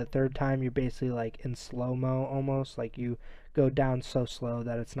you do it the third time, you're basically in slow-mo almost, you go down so slow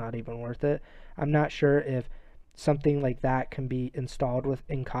that it's not even worth it. I'm not sure if something like that can be installed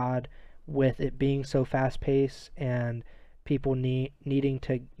in COD with it being so fast-paced and people needing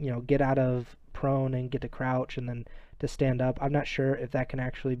to get out of prone and get to crouch and then to stand up. I'm not sure if that can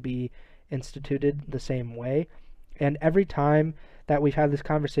actually be instituted the same way. And every time that we've had this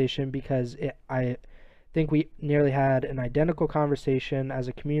conversation, because I think we nearly had an identical conversation as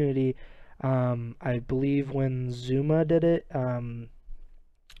a community, I believe when Zuma did it,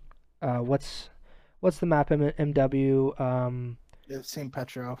 what's the map MW? St.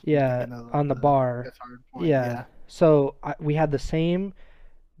 Petro. Yeah, on the bar. Yeah. So we had the same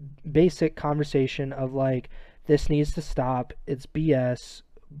basic conversation of this needs to stop. It's BS.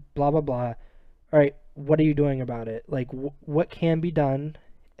 Blah blah blah. All right, what are you doing about it? What can be done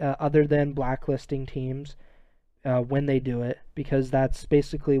other than blacklisting teams when they do it? Because that's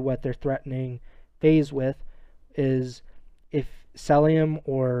basically what they're threatening FaZe with. Is if Cellium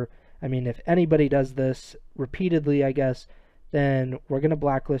or I mean, if anybody does this repeatedly, I guess, then we're going to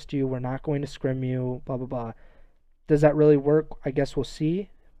blacklist you. We're not going to scrim you, blah, blah, blah. Does that really work? I guess we'll see.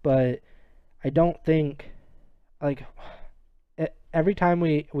 But I don't think, like, every time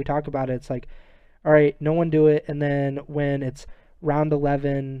we talk about it, it's like, all right, no one do it. And then when it's round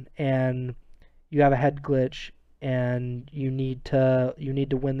 11 and you have a head glitch and you need to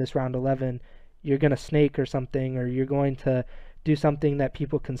win this round 11, you're going to snake or something, or you're going to do something that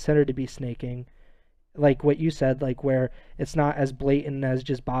people consider to be snaking, like what you said, like where it's not as blatant as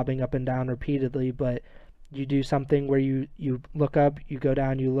just bobbing up and down repeatedly, but you do something where you look up, you go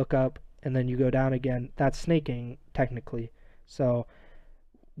down, you look up, and then you go down again. That's snaking technically. So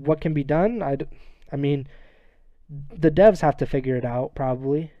what can be done? I mean, the devs have to figure it out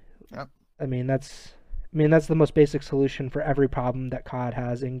probably. Yep. I mean that's the most basic solution for every problem that COD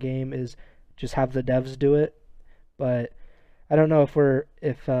has in game is just have the devs do it. But I don't know if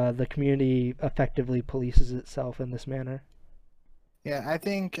the community effectively polices itself in this manner. Yeah, I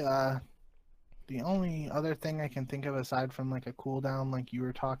think the only other thing I can think of aside from like a cooldown like you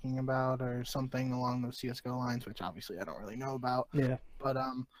were talking about or something along those CS:GO lines, which obviously I don't really know about, Yeah. but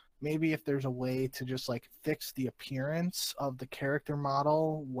maybe if there's a way to just like fix the appearance of the character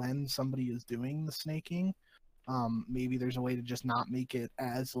model when somebody is doing the snaking, maybe there's a way to just not make it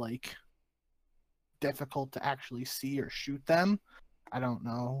as like difficult to actually see or shoot them. I don't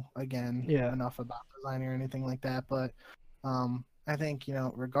know again Yeah. enough about design or anything like that, but I think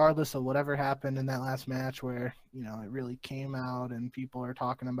regardless of whatever happened in that last match where it really came out and people are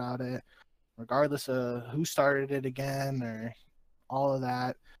talking about it, regardless of who started it again or all of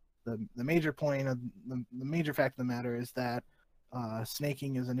that, the major point of the major fact of the matter is that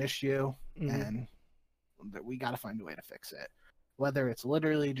snaking is an issue, Hmm. and that we got to find a way to fix it. Whether it's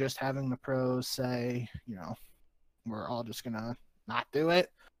literally just having the pros say, we're all just gonna not do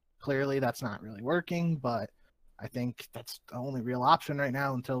it. Clearly, that's not really working, but I think that's the only real option right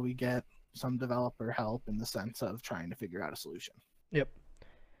now until we get some developer help in the sense of trying to figure out a solution. Yep.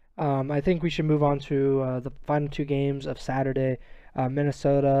 I think we should move on to the final two games of Saturday.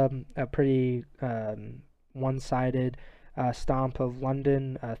 Minnesota, a pretty one-sided stomp of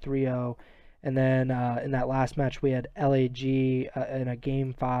London, 3-0. And then in that last match, we had LAG in a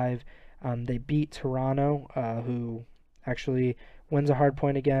game five. They beat Toronto, who actually wins a hard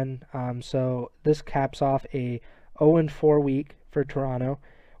point again. So this caps off a 0-4 week for Toronto,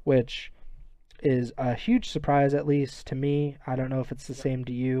 which is a huge surprise, at least to me. I don't know if it's the same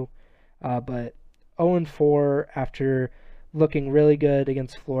to you, but 0-4 after looking really good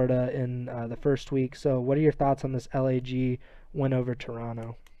against Florida in the first week. So, what are your thoughts on this LAG win over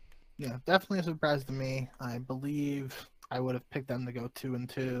Toronto? Yeah, definitely a surprise to me. I believe I would have picked them to go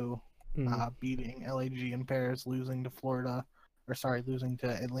 2-2, Mm-hmm. beating LAG in Paris, losing to Florida, or sorry, losing to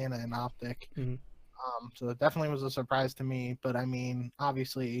Atlanta and Optic. Mm-hmm. So it definitely was a surprise to me. But I mean,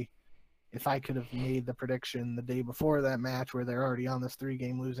 obviously, if I could have made the prediction the day before that match where they're already on this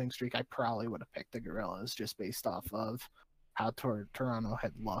 3-game losing streak, I probably would have picked the Gorillas just based off of how Toronto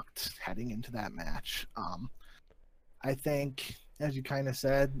had looked heading into that match. I think, as you kind of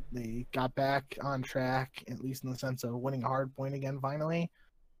said, they got back on track, at least in the sense of winning a hard point again finally.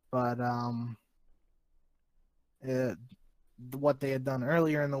 But it, what they had done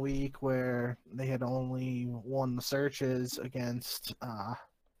earlier in the week, where they had only won the searches against,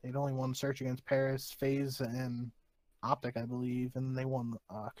 they'd only won search against Paris, FaZe, and Optic, I believe, and they won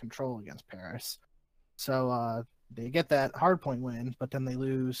control against Paris. So they get that hardpoint win, but then they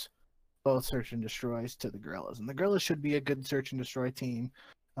lose both search and destroys to the Gorillas. And the Gorillas should be a good search and destroy team.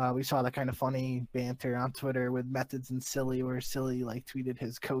 We saw that kind of funny banter on Twitter with Methods and Silly, where Silly like tweeted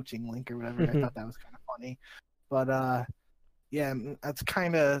his coaching link or whatever. I thought that was kind of funny. But yeah, that's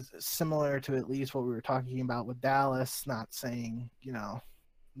kind of similar to at least what we were talking about with Dallas. Not saying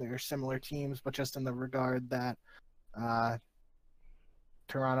they're similar teams, but just in the regard that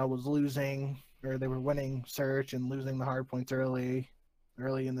Toronto was losing, or they were winning search and losing the hard points early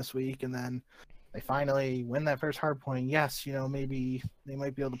in this week, and then they finally win that first hard point. Yes, maybe they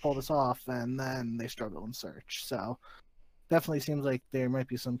might be able to pull this off, and then they struggle in search. So definitely seems like there might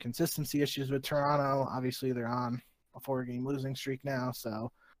be some consistency issues with Toronto. Obviously, they're on a 4-game losing streak now,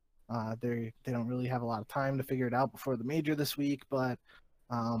 so they don't really have a lot of time to figure it out before the major this week. But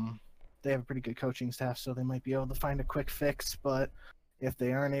they have a pretty good coaching staff, so they might be able to find a quick fix. But if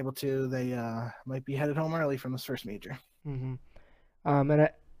they aren't able to, they might be headed home early from this first major. Mm-hmm. And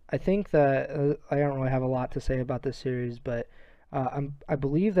I think that I don't really have a lot to say about this series, but I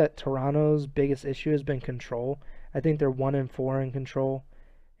believe that Toronto's biggest issue has been control. I think they're 1-4 in control,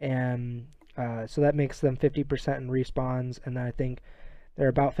 and so that makes them 50% in respawns. And then I think They're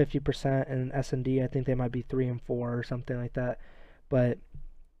about 50%, and S&D, I think they might be 3-4 or something like that. But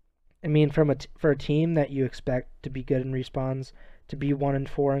I mean, for a team that you expect to be good in respawns, to be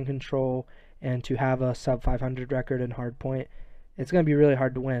 1-4 in control, and to have a sub 500 record in hardpoint, it's going to be really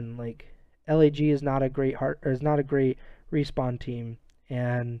hard to win. Like LAG is not a great respawn team,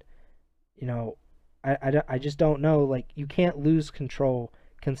 and you know, I just don't know. Like you can't lose control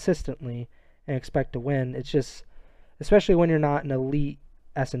consistently and expect to win. It's just, especially when you're not an elite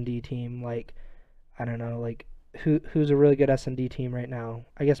S&D team. Like I don't know, like who's a really good S&D team right now?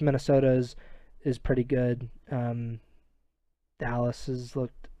 I guess Minnesota is pretty good. Dallas has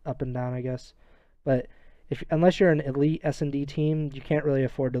looked up and down, I guess, but if unless you're an elite S&D team, you can't really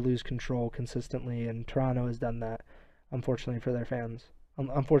afford to lose control consistently, and Toronto has done that, unfortunately for their fans.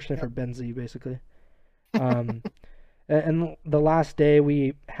 Unfortunately for Yep. Benzie, basically. Um, and the last day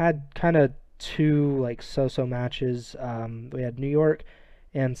we had kind of two like so-so matches. We had New York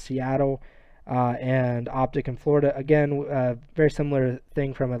and Seattle, and Optic in Florida. Again, very similar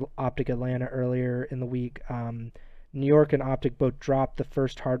thing from Optic Atlanta earlier in the week. New York and Optic both dropped the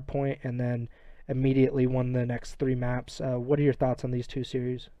first hard point and then immediately won the next three maps. What are your thoughts on these two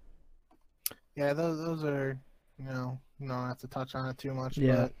series? Yeah, those are, you don't have to touch on it too much,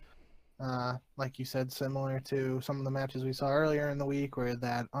 Yeah. but like you said, similar to some of the matches we saw earlier in the week, where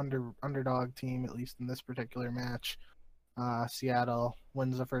that underdog team, at least in this particular match, Seattle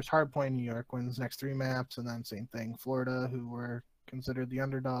wins the first hard point, New York wins next three maps, and then same thing, Florida, who were considered the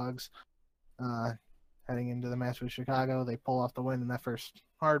underdogs, uh, heading into the match with Chicago, they pull off the win in that first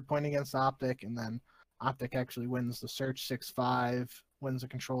hard point against Optic, and then Optic actually wins the search 6-5, wins the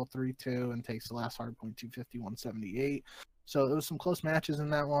control 3-2, and takes the last hard point 250-178. So it was some close matches in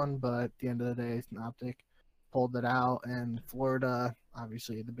that one, but at the end of the day, Optic pulled it out, and Florida,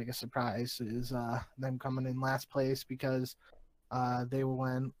 obviously the biggest surprise is them coming in last place because they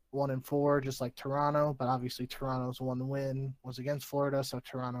went 1-4 just like Toronto, but obviously Toronto's one win was against Florida, so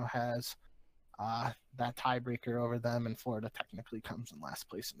Toronto has that tiebreaker over them, and Florida technically comes in last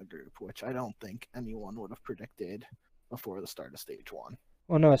place in the group, which I don't think anyone would have predicted before the start of stage one.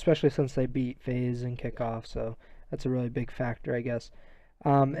 Well, no, especially since they beat FaZe in kickoff, so that's a really big factor, I guess.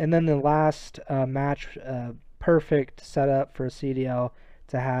 And then the last match, perfect setup for CDL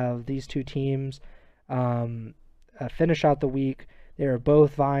to have these two teams finish out the week. They were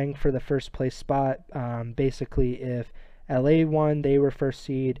both vying for the first place spot. Basically, if LA won, they were first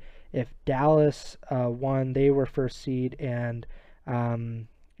seed. If Dallas won, they were first seed. And,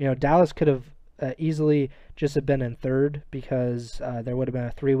 Dallas could have easily just have been in third because there would have been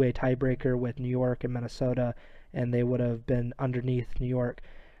a three-way tiebreaker with New York and Minnesota, and they would have been underneath New York.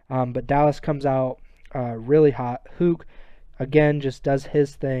 But Dallas comes out really hot. Hook again just does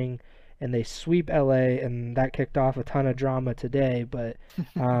his thing, and they sweep LA, and that kicked off a ton of drama today. But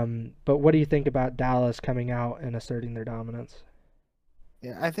what do you think about Dallas coming out and asserting their dominance?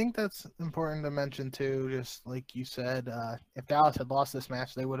 Yeah, I think that's important to mention too. Just like you said, if Dallas had lost this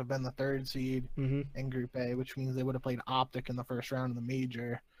match, they would have been the third seed Mm-hmm. in Group A, which means they would have played Optic in the first round of the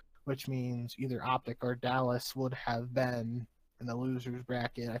major, which means either Optic or Dallas would have been in the losers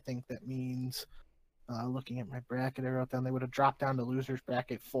bracket. I think that means, looking at my bracket I wrote down, they would have dropped down to losers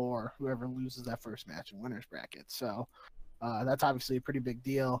bracket 4, whoever loses that first match in winners bracket. So that's obviously a pretty big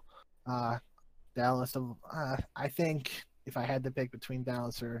deal. Uh, Dallas, I think if I had to pick between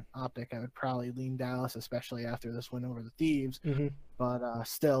Dallas or Optic, I would probably lean Dallas, especially after this win over the Thieves. Mm-hmm. But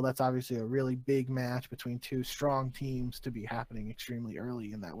still, that's obviously a really big match between two strong teams to be happening extremely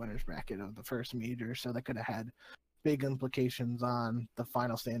early in that winners bracket of the first major. So that could have had big implications on the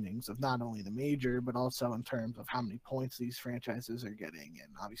final standings of not only the major, but also in terms of how many points these franchises are getting.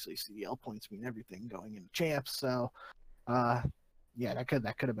 And obviously, CDL points mean everything going into champs. So, uh, yeah, that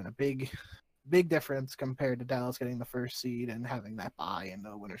could have been a big difference compared to Dallas getting the first seed and having that bye in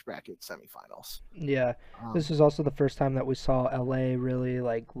the winners bracket semifinals. Yeah, Um, this is also the first time that we saw LA really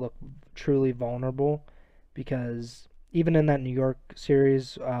like look truly vulnerable, because even in that New York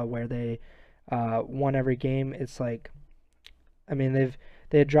series where they won every game, it's like, I mean,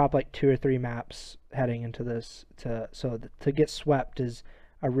 they had dropped like two or three maps heading into this, to get swept is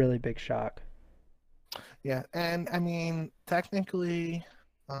a really big shock. yeah, and I mean, technically,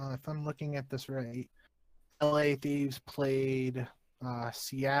 if I'm looking at this right, LA Thieves played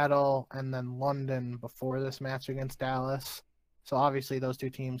Seattle and then London before this match against Dallas. So obviously, those two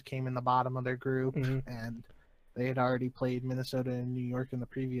teams came in the bottom of their group, Hmm. and they had already played Minnesota and New York in the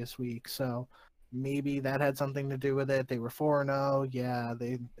previous week. So maybe that had something to do with it. They were 4-0. Yeah,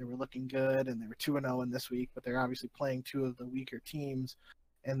 they were looking good, and they were 2-0 in this week, but they're obviously playing two of the weaker teams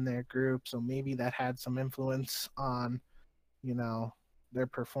in their group. So maybe that had some influence on, you know, their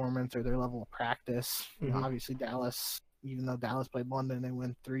performance or their level of practice. Mm-hmm. Obviously Dallas, even though Dallas played London, they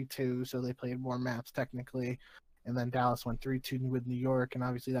went 3-2, so they played more maps technically. And then Dallas went 3-2 with New York, and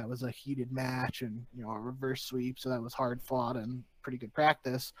obviously that was a heated match and a reverse sweep, so that was hard fought and pretty good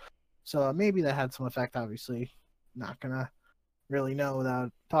practice. So maybe that had some effect. Obviously, not gonna really know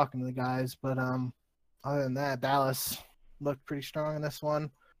without talking to the guys, but other than that, Dallas looked pretty strong in this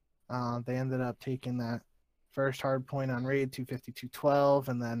one. They ended up taking that first hard point on Raid 250-212,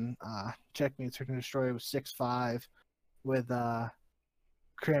 and then Checkmate Search and Destroy was 6-5 with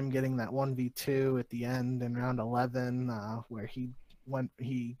Krim getting that 1v2 at the end in round 11, where he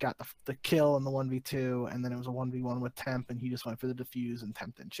got the kill in the 1v2, and then it was a 1v1 with Temp, and he just went for the defuse, and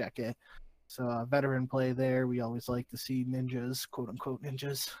Temp didn't check it. So veteran play there. We always like to see ninjas, quote unquote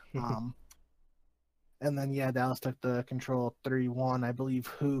ninjas. And then Dallas took the control 3-1. I believe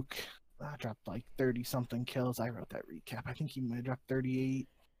Hook dropped like 30 something kills. I wrote that recap. I think he might have dropped 38.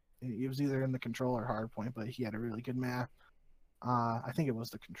 It was either in the control or hard point, but he had a really good map. I think it was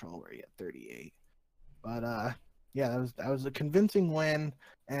the control where he had 38. But that was a convincing win,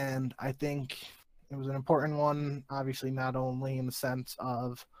 and I think it was an important one. Obviously, not only in the sense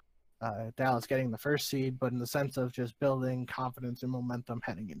of Dallas getting the first seed, but in the sense of just building confidence and momentum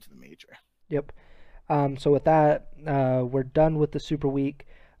heading into the major. Yep. So with that, we're done with the Super Week.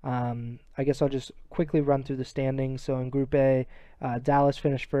 I guess I'll just quickly run through the standings. So in Group A, Dallas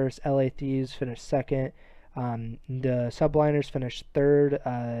finished first, LA Thieves finished second, the Subliners finished third,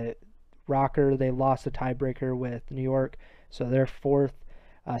 Rocker, they lost a tiebreaker with New York, so they're fourth.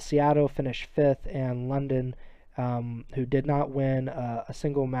 Seattle finished fifth, and London, who did not win a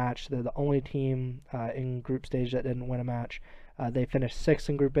single match, they're the only team in group stage that didn't win a match. They finished sixth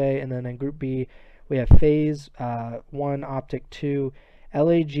in Group A, and then in Group B, we have FaZe 1, Optic 2,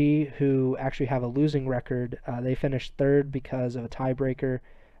 LAG, who actually have a losing record. They finished third because of a tiebreaker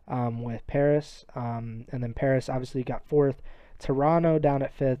with Paris, and then Paris obviously got fourth. Toronto down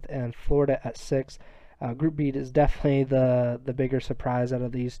at fifth, and Florida at sixth. Group B is definitely the bigger surprise out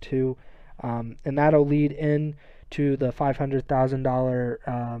of these two, and that'll lead in to the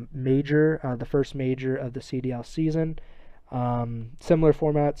 $500,000 major, the first major of the CDL season. Similar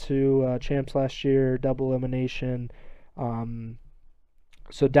format to champs last year, double elimination.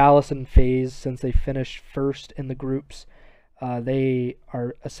 So Dallas and FaZe, since they finished first in the groups, they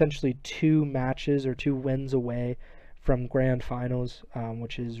are essentially 2 matches or 2 wins away from grand finals,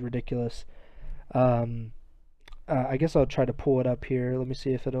 which is ridiculous. I guess I'll try to pull it up here. Let me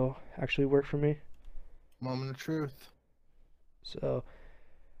see if it'll actually work for me. Moment of truth. So,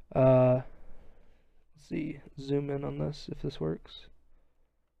 let's see, zoom in on this if this works.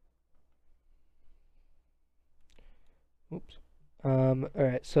 Oops.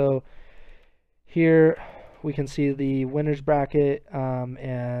 Alright, so here we can see the winners bracket,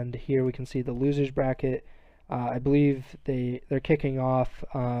 and here we can see the losers bracket. I believe they're kicking off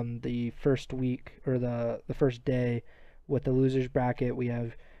the first week, or the first day, with the losers bracket. We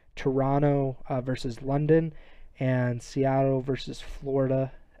have Toronto versus London, and Seattle versus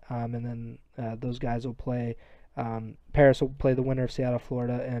Florida, and then those guys will play. Paris will play the winner of Seattle,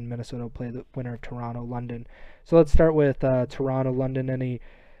 Florida, and Minnesota will play the winner of Toronto, London. So let's start with Toronto, London. Any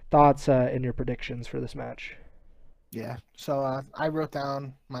thoughts in your predictions for this match? Yeah, so I wrote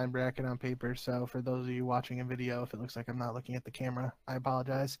down my bracket on paper, so for those of you watching in video, if it looks like I'm not looking at the camera, I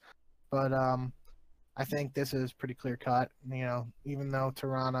apologize. But I think this is pretty clear cut. Even though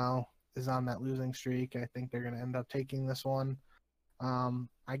Toronto is on that losing streak, I think they're going to end up taking this one.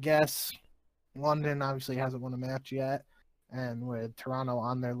 I guess London obviously hasn't won a match yet, and with Toronto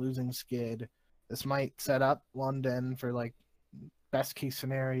on their losing skid, this might set up London for like best case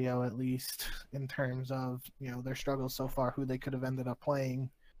scenario, at least in terms of their struggles so far, who they could have ended up playing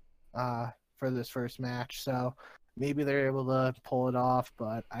for this first match. So maybe they're able to pull it off,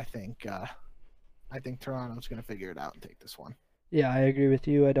 but I think Toronto's going to figure it out and take this one. Yeah, I agree with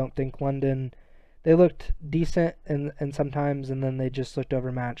you. I don't think London, they looked decent and sometimes, and then they just looked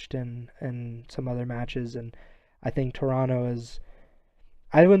overmatched in some other matches. And I think Toronto is,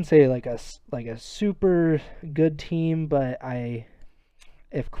 I wouldn't say like a super good team, but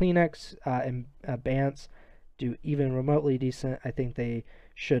if Kleenex and Bance do even remotely decent, I think they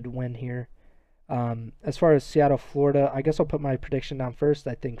should win here. As far as Seattle, Florida, I guess I'll put my prediction down first.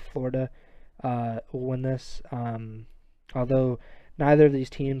 I think Florida will win this. Although neither of these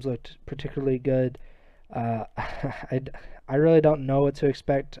teams looked particularly good, I really don't know what to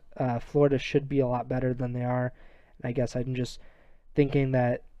expect. Florida should be a lot better than they are. And I guess I'm just thinking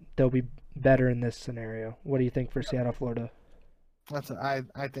that they'll be better in this scenario. What do you think for Seattle, Florida?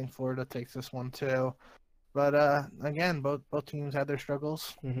 I think Florida takes this one too. But again, both teams had their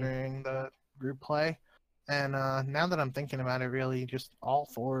struggles Hmm. during the group play. And now that I'm thinking about it, really, just all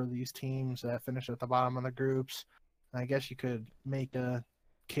four of these teams that finished at the bottom of the groups, I guess you could make a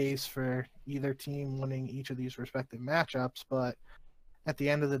case for either team winning each of these respective matchups. But at the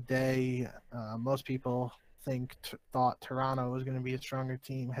end of the day, most people thought Toronto was going to be a stronger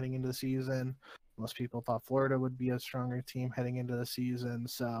team heading into the season. Most people thought Florida would be a stronger team heading into the season.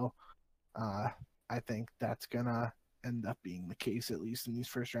 So uh, I think that's gonna end up being the case at least in these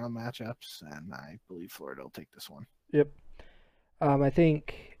first round matchups, and I believe Florida will take this one. Yep. I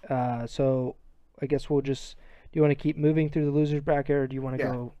think so. I guess we'll just. Do you want to keep moving through the losers bracket, or do you want to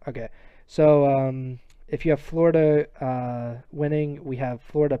Yeah, go? Okay. So if you have Florida winning, we have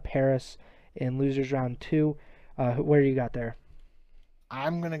Florida Paris in losers round two. Where you got there?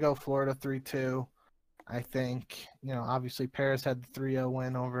 I'm gonna go Florida 3-2. I think obviously Paris had the 3-0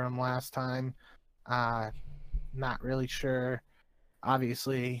 win over them last time. Uh, Not really sure.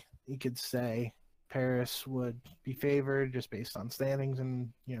 Obviously, you could say Paris would be favored just based on standings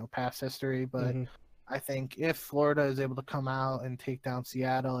and past history, but Hmm. I think if Florida is able to come out and take down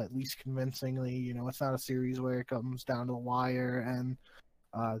Seattle at least convincingly, it's not a series where it comes down to the wire and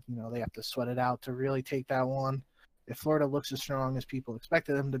they have to sweat it out to really take that one. If Florida looks as strong as people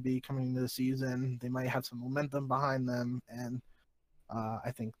expected them to be coming into the season, they might have some momentum behind them, and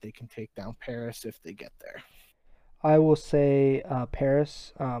I think they can take down Paris if they get there. I will say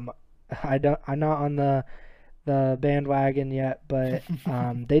Paris. I don't. I'm not on the bandwagon yet, but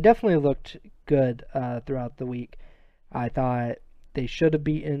they definitely looked good throughout the week. I thought they should have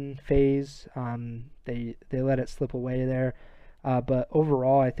beaten FaZe. They let it slip away there, but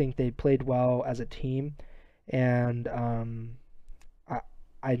overall, I think they played well as a team, and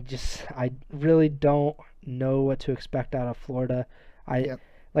I I really don't know what to expect out of Florida. I Yep.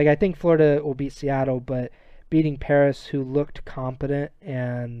 I think Florida will beat Seattle, but beating Paris, who looked competent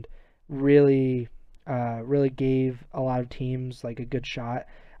and really really gave a lot of teams like a good shot.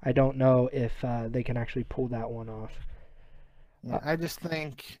 I don't know if they can actually pull that one off. Yeah, Uh, I just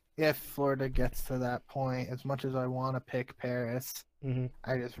think if Florida gets to that point, as much as I want to pick Paris, mhm.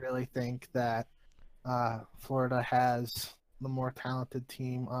 I just really think that Florida has the more talented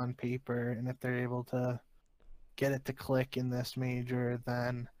team on paper, and if they're able to get it to click in this major,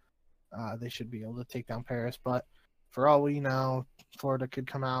 then they should be able to take down Paris. But for all we know, Florida could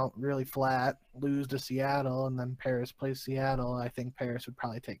come out really flat, lose to Seattle, and then Paris plays Seattle. I think Paris would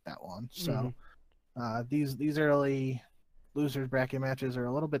probably take that one. Mhm. So these early losers bracket matches are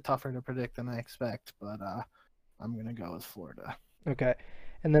a little bit tougher to predict than I expect, but I'm gonna go with Florida. Okay,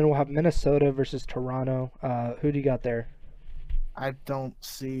 and then we'll have Minnesota versus Toronto. Who do you got there? I don't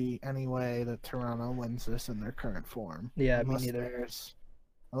see any way that Toronto wins this in their current form, Yeah, me neither.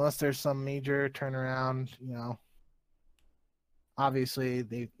 unless there's some major turnaround.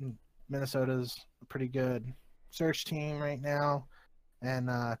 Obviously Minnesota's a pretty good search team right now, and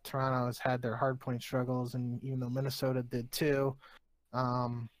Toronto has had their hard point struggles, and even though Minnesota did too,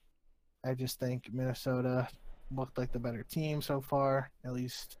 um, I just think Minnesota looked like the better team so far, at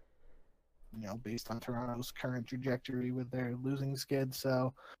least based on Toronto's current trajectory with their losing skid.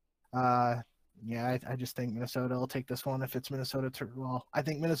 So, uh, yeah, I just think Minnesota will take this one. If it's Minnesota, well, I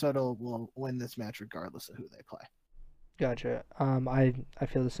think Minnesota will win this match regardless of who they play. Gotcha. I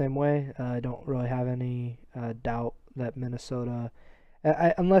feel the same way. I don't really have any doubt that Minnesota,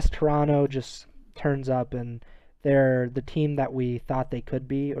 unless Toronto just turns up and they're the team that we thought they could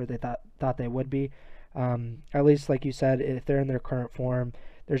be or they thought they would be. At least, like you said, if they're in their current form,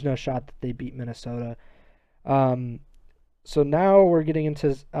 there's no shot that they beat Minnesota. Um, so now we're getting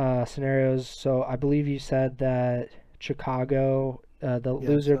into scenarios. So I believe you said that Chicago, the Yeah,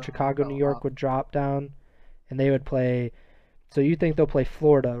 loser of so Chicago, New go York up. would drop down and they would play. So you think they'll play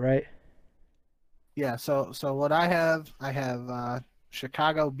Florida, right? Yeah, so what I have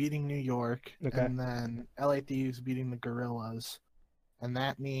Chicago beating New York, Okay. and then LA Thieves beating the Gorillas, and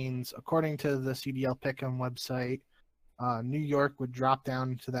that means, according to the CDL Pick'em website, New York would drop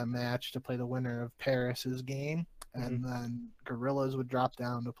down to that match to play the winner of Paris's game, Hmm. and then Gorillas would drop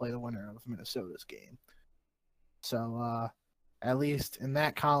down to play the winner of Minnesota's game. So at least in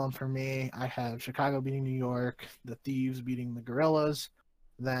that column for me, I have Chicago beating New York, the Thieves beating the Gorillas.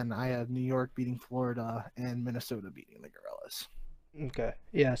 Then I have New York beating Florida and Minnesota beating the Gorillas. Okay.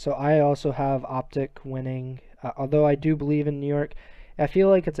 Yeah. So I also have Optic winning, although I do believe in New York. I feel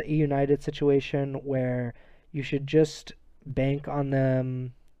like it's a United situation where you should just bank on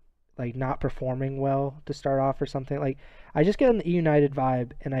them like not performing well to start off or something. Like I just get an E United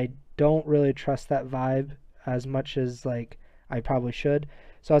vibe, and I don't really trust that vibe as much as like I probably should.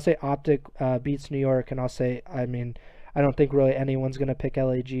 So I'll say Optic beats New York, and I'll say, I mean, I don't think really anyone's gonna pick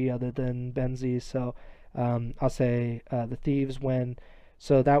LAG other than Benzie. So I'll say the Thieves win.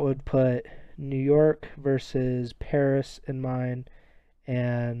 So that would put New York versus Paris in mine,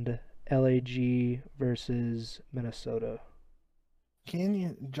 and LAG versus Minnesota. Can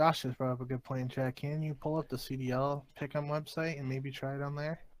you? Josh just brought up a good point in chat. Can you pull up the CDL Pick'em website and maybe try it on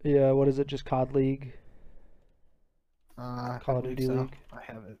there? Yeah, what is it? Just COD League, I Call of believe Duty so. League. I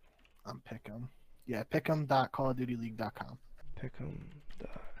have it on Pick'em. Yeah, pick'em.callofdutyleague.com.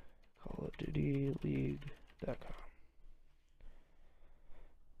 Pick'em.callofdutyleague.com.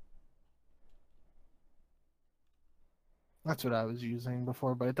 That's what I was using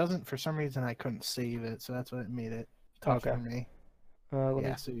before, but it doesn't. For some reason, I couldn't save it, so that's what made it tough Okay. for me. Let Yeah,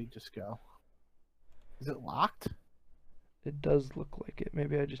 me. so you just go. Is it locked? It does look like it.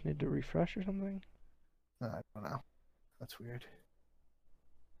 Maybe I just need to refresh or something. I don't know. That's weird.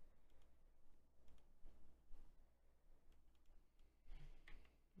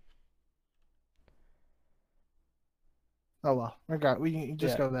 Oh well, we can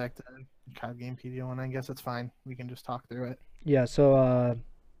just Yeah. go back to COD Game PD1. I guess it's fine. We can just talk through it. Yeah. So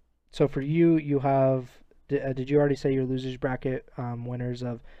for you, you have. Did you already say your losers bracket winners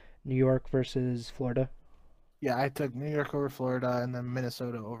of New York versus Florida? Yeah, I took New York over Florida and then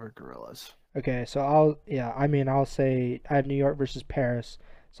Minnesota over Gorillas. Okay, so I'll say I have New York versus Paris.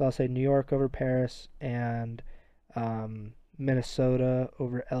 So I'll say New York over Paris and Minnesota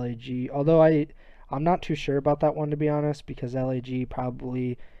over LAG. Although I'm not too sure about that one to be honest because LAG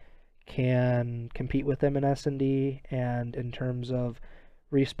probably can compete with them in S&D and in terms of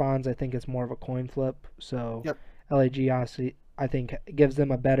respawns, I think it's more of a coin flip. So Yep. LAG honestly I think gives them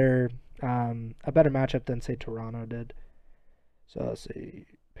a better matchup than say Toronto did. So I'll say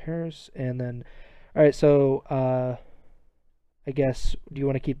Paris, and then, all right. So I guess do you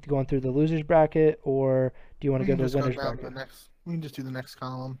want to keep going through the losers bracket, or do you want We to go can to just the go winners down to the bracket? next. We can just do the next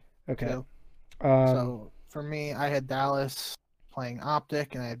column Okay. too. Um. So for me, I had Dallas playing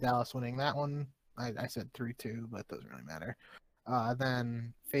Optic, and I had Dallas winning that one. I said 3-2, but it doesn't really matter.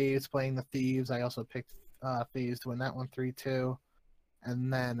 Then FaZe playing the Thieves. I also picked FaZe to win that one 3-2.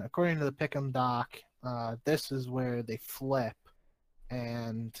 And then according to the Pick'em doc, this is where they flip,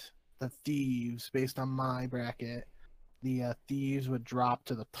 and the Thieves, based on my bracket, the Thieves would drop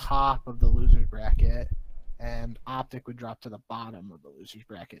to the top of the losers bracket, and Optic would drop to the bottom of the losers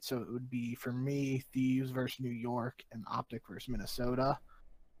bracket. So it would be for me Thieves versus New York and Optic versus Minnesota,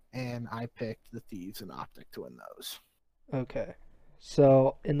 and I picked the Thieves and Optic to win those. Okay.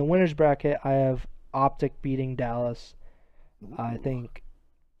 So in the winners bracket, I have Optic beating Dallas. I Ooh. think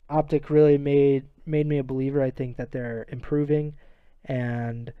Optic really made me a believer. I think that they're improving,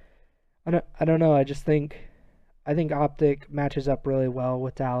 and I don't know. I think Optic matches up really well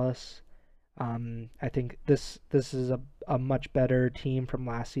with Dallas. I think this is a much better team from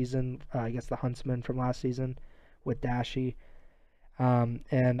last season. I guess the Huntsman from last season with Dashi.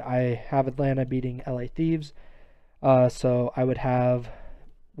 And I have Atlanta beating LA Thieves. So I would have,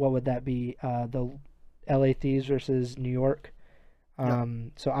 what would that be? The LA Thieves versus New York. Yep.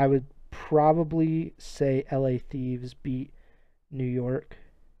 So I would probably say LA Thieves beat New York.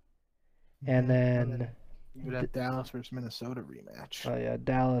 And then, you would have Dallas versus Minnesota rematch. oh yeah,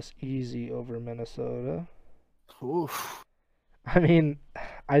 Dallas easy over Minnesota. Oof. I mean,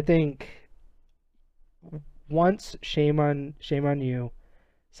 I think once shame on you.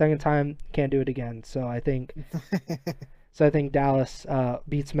 Second time can't do it again. So I think Dallas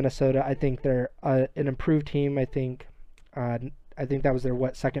beats Minnesota. I think they're an improved team. Uh, I think that was their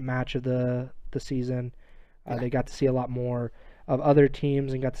second match of the season. Yeah. They got to see a lot more of other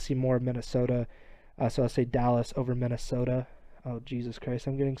teams and got to see more of Minnesota. So I'll say Dallas over Minnesota. Oh Jesus Christ,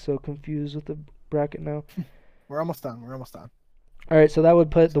 I'm getting so confused with the bracket now. We're almost done. We're almost done. All right, so that would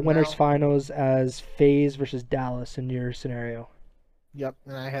put So the winners now- finals as FaZe versus Dallas in your scenario. Yep,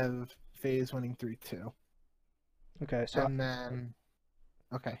 and I have FaZe winning 3-2. Okay, so And then,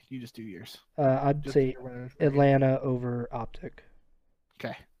 okay, you just do yours. I'd Just say your winners bracket. Atlanta over Optic.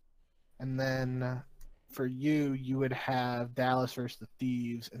 Okay. And then for you, you would have Dallas versus the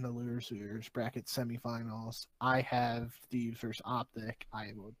Thieves in the losers bracket semifinals. I have Thieves versus Optic.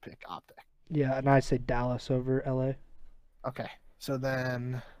 I would pick Optic. Yeah, and I say Dallas over LA. Okay. So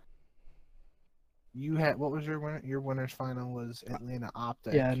then you had, what was your winner? Your winner's final was Atlanta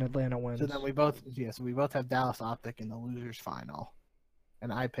Optic. Yeah, and Atlanta wins. So then so we both have Dallas Optic in the losers final.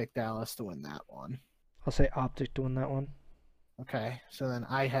 And I picked Dallas to win that one. I'll say Optic to win that one. Okay, so then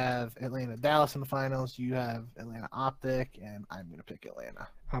I have Atlanta Dallas in the finals. You have Atlanta Optic, and I'm gonna pick Atlanta.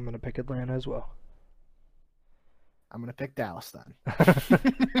 I'm gonna pick Atlanta as well. I'm gonna pick Dallas then.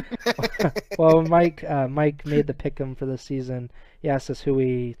 Well, Mike made the pick'em for this season. He asked us who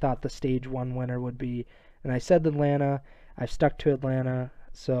we thought the stage one winner would be, and I said Atlanta. I've stuck to Atlanta,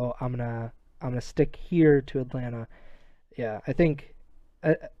 so I'm gonna stick here to Atlanta. Yeah, I think,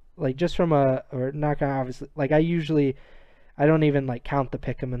 uh, like just from a or not gonna obviously like I don't even like count the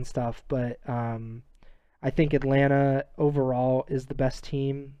pick'em and stuff, but I think Atlanta overall is the best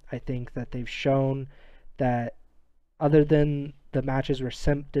team. I think that they've shown that other than the matches where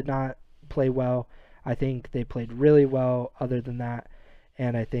Simp did not play well, I think they played really well other than that.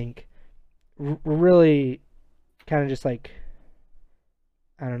 And I think we're really kind of just like,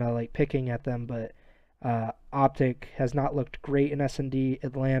 I don't know, like picking at them, but Optic has not looked great in S&D.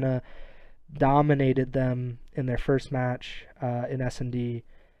 Atlanta dominated them in their first match in S&D.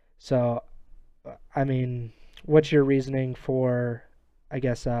 So, I mean, what's your reasoning for, I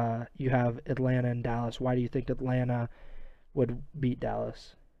guess, you have Atlanta and Dallas. Why do you think Atlanta would beat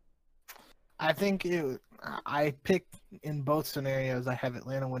Dallas? I think I picked in both scenarios. I have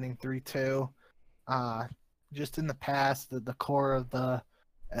Atlanta winning 3-2. Uh, just in the past, the core of the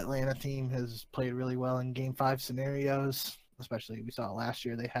Atlanta team has played really well in Game 5 scenarios. Especially we saw last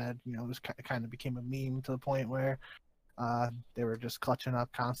year. They had, it was kind of became a meme to the point where they were just clutching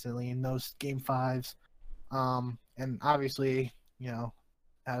up constantly in those Game 5s. And obviously,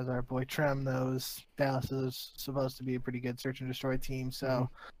 as our boy Trem knows, Dallas is supposed to be a pretty good search and destroy team. So Mm-hmm.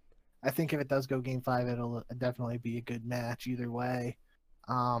 I think if it does go Game 5, it'll definitely be a good match either way.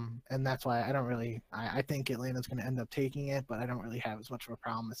 And that's why I don't really. I think Atlanta's going to end up taking it, but I don't really have as much of a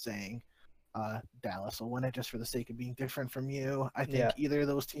problem as saying Dallas will win it just for the sake of being different from you. I think Yeah. either of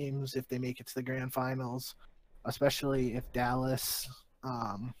those teams, if they make it to the grand finals, especially if Dallas,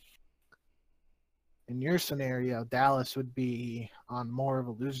 in your scenario, Dallas would be on more of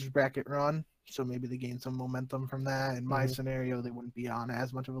a loser's bracket run. So maybe they gain some momentum from that. In my Mm-hmm. scenario, they wouldn't be on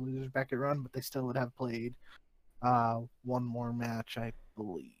as much of a loser's bracket run, but they still would have played one more match, I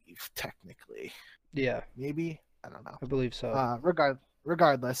believe, technically. Yeah, Maybe, I don't know. I believe so.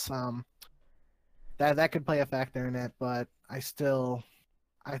 Regardless, that could play a factor in it, but I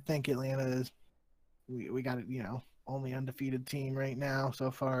think Atlanta is we got it, only undefeated team right now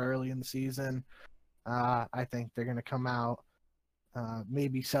so far early in the season. I think they're gonna come out.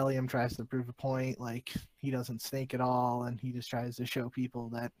 Maybe Celium tries to prove a point, like he doesn't snake at all, and he just tries to show people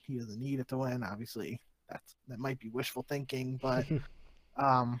that he doesn't need it to win. Obviously, that might be wishful thinking, but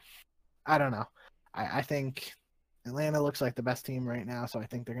um, I don't know. I think Atlanta looks like the best team right now, so I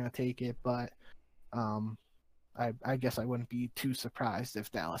think they're gonna take it. But um, I guess I wouldn't be too surprised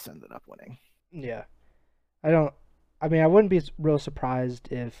if Dallas ended up winning. Yeah, I don't. I mean, I wouldn't be real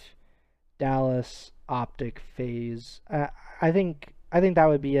surprised if Dallas Optic phase. I think that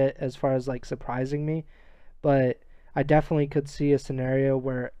would be it as far as like surprising me, but I definitely could see a scenario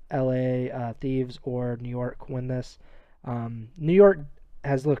where LA Thieves or New York win this. New York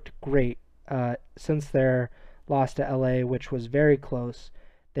has looked great since their loss to LA, which was very close.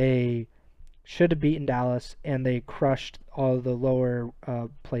 They should have beaten Dallas, and they crushed all the lower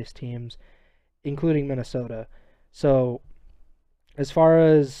place teams, including Minnesota. So as far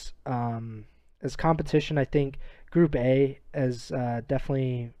as competition, I think Group A has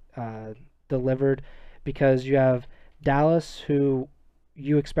definitely delivered because you have Dallas, who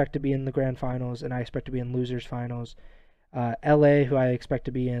you expect to be in the grand finals, and I expect to be in losers finals. LA, who I expect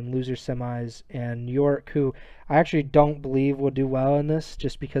to be in losers semis, and New York, who I actually don't believe will do well in this,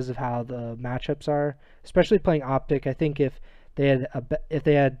 just because of how the matchups are. Especially playing Optic, I think if they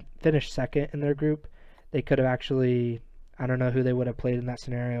had finished second in their group, they could have actually. I don't know who they would have played in that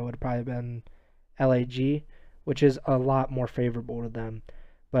scenario. It would have probably been LAG, which is a lot more favorable to them.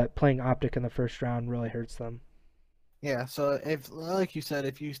 But playing Optic in the first round really hurts them. Yeah, so if, like you said,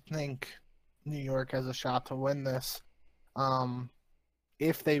 if you think New York has a shot to win this, um,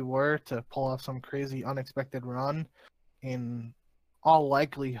 if they were to pull off some crazy unexpected run, in all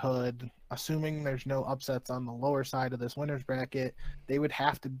likelihood, assuming there's no upsets on the lower side of this winners bracket, they would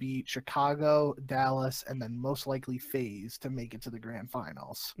have to beat Chicago, Dallas, and then most likely FaZe to make it to the grand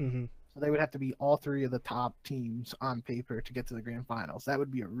finals. Hmm. So they would have to be all three of the top teams on paper to get to the grand finals. That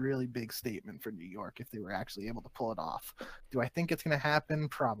would be a really big statement for New York if they were actually able to pull it off. Do I think it's going to happen?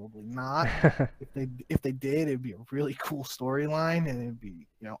 Probably not. If they did, it'd be a really cool storyline, and it'd be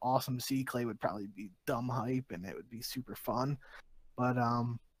awesome to see. Clay would probably be dumb hype, and it would be super fun. But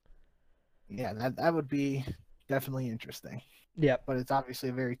yeah, that would be definitely interesting. Yep. But it's obviously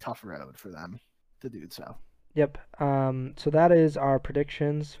a very tough road for them to do so. Yep. So that is our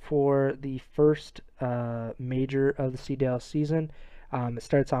predictions for the first major of the CDL season. It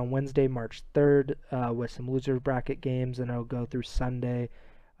starts on Wednesday, March 3rd, with some loser bracket games, and it'll go through Sunday.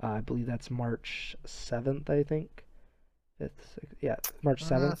 I believe that's March 7th, I think. Yeah, March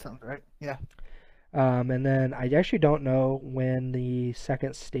That 7th. sounds right. Yeah. And then I actually don't know when the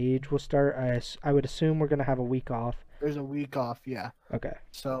second stage will start. I would assume we're going to have a week off. There's a week off. Yeah. Okay.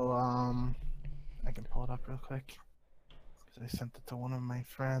 So I can pull it up real quick because I sent it to one of my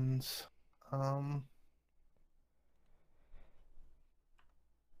friends. Um.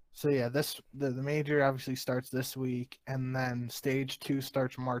 So yeah, the major obviously starts this week, and then stage 2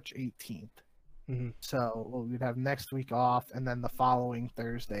 starts March 18th. Hmm. So we'd have next week off, and then the following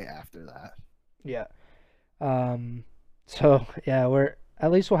Thursday after that. Yeah. Um, so yeah, we're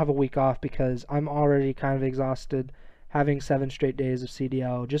at least we'll have a week off because I'm already kind of exhausted having 7 straight days of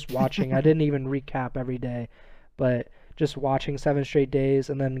CDL. Just watching, I didn't even recap every day, but just watching 7 straight days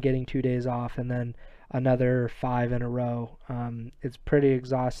and then getting 2 days off and then another five in a row. It's pretty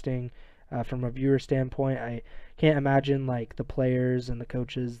exhausting from a viewer standpoint. I can't imagine like the players and the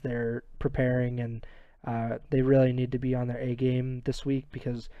coaches they're preparing and they really need to be on their A game this week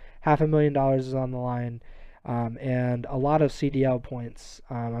because $500,000 is on the line and a lot of CDL points.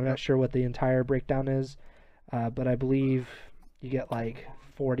 I'm not Yep. sure what the entire breakdown is, but I believe you get like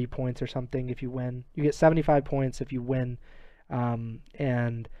 40 points or something if you win. You get 75 points if you win,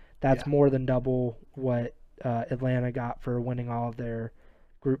 and that's Yeah. more than double what Atlanta got for winning all of their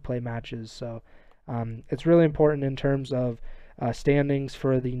group play matches. So it's really important in terms of standings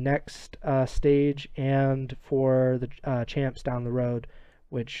for the next stage and for the champs down the road,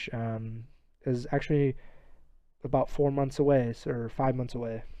 which is actually about 4 months away or 5 months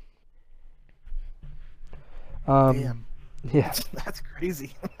away. Damn. Yeah, That's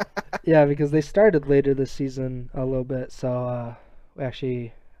crazy. yeah, because they started later this season a little bit, so we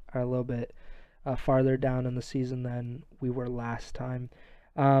actually are a little bit farther down in the season than we were last time.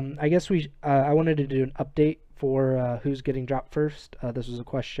 I guess I wanted to do an update for who's getting dropped first. This was a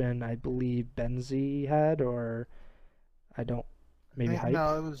question I believe Benzie had, or I don't, maybe Hype.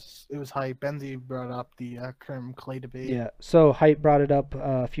 No, it was hype. Benzie brought up the Kerm Clay debate. Yeah, so Hype brought it up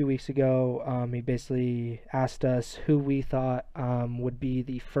a few weeks ago. He basically asked us who we thought would be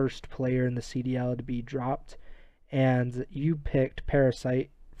the first player in the CDL to be dropped, and you picked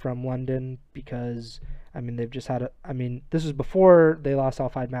Parasite from London because I mean they've just had a. I mean this was before they lost all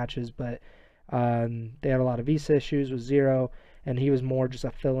 5 matches, but they had a lot of visa issues with Zero, and he was more just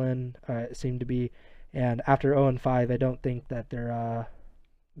a fill-in. It seemed to be, and after 0-5, I don't think that they're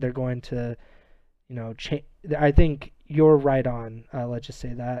going to change. I think you're right on. Let's just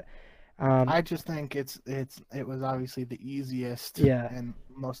say that. I just think it was obviously the easiest Yeah. and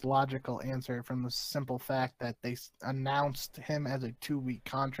most logical answer from the simple fact that they announced him as a 2-week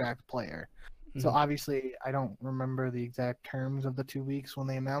contract player. So Mhm. obviously, I don't remember the exact terms of the 2 weeks when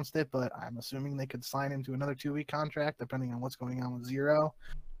they announced it, but I'm assuming they could sign him to another 2-week contract depending on what's going on with Zero.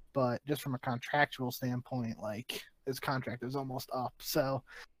 But just from a contractual standpoint, like his contract is almost up, so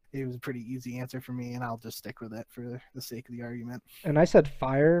it was a pretty easy answer for me, and I'll just stick with it for the sake of the argument. And I said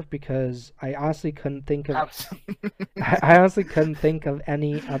Fire because I honestly couldn't think of. I was- I honestly couldn't think of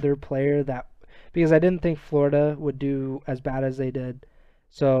any other player that because I didn't think Florida would do as bad as they did.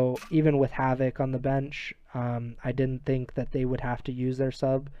 So even with Havoc on the bench, I didn't think that they would have to use their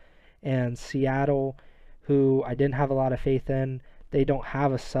sub. And Seattle, who I didn't have a lot of faith in, they don't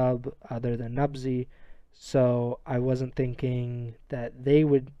have a sub other than Nubsy. So I wasn't thinking that they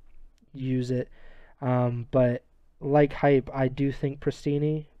would use it. But like Hype, I do think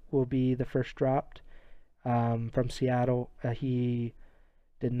Pristini will be the first dropped from Seattle. He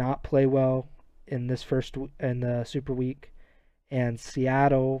did not play well in in the Super Week, and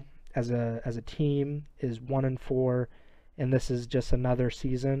Seattle as a team is 1-4, and this is just another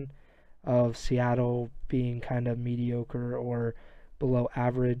season of Seattle being kind of mediocre or below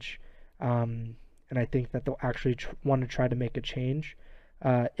average. And I think that they'll actually want to try to make a change.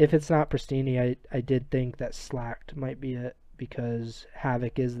 If it's not Pristini, I did think that Slacked might be it because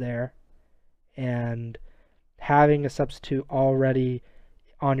Havoc is there, and having a substitute already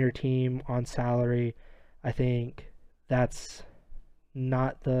on your team on salary, I think that's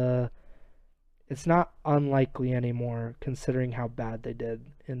not the. It's not unlikely anymore considering how bad they did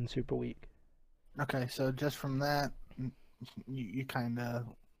in Super Week. Okay, so just from that, you kind of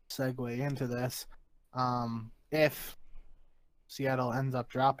segue into this. If Seattle ends up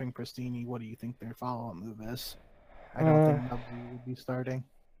dropping Pristini, what do you think their follow-up move is? I don't think Nubsy would be starting.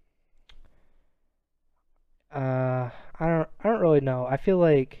 I don't really know. I feel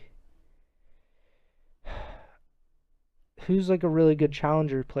like who's like a really good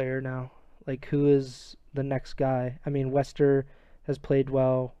challenger player now? Like who is the next guy? I mean, Wester has played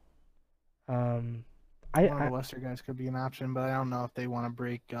well. Um, I, One of the I Leicester guys could be an option, but I don't know if they want to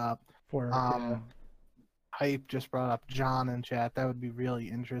break up. for yeah, Um, Hype just brought up John in chat. That would be really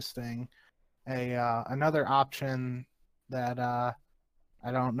interesting. Another option that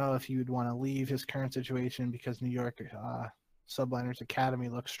I don't know if you would want to leave his current situation because New York Subliners Academy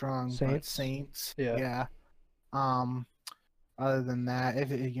looks strong, but Saints. Saints, Yeah, yeah. Um, Other than that, if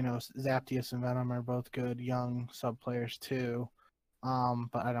Zaptius and Venom are both good young sub players too.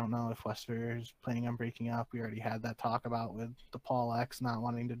 But I don't know if Leicester is planning on breaking up. We already had that talk about with the Paul X not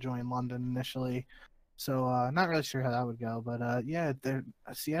wanting to join London initially. So not really sure how that would go. But yeah,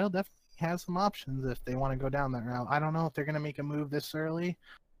 Seattle definitely has some options if they want to go down that route. I don't know if they're going to make a move this early,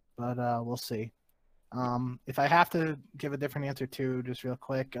 but we'll see. If I have to give a different answer too, just real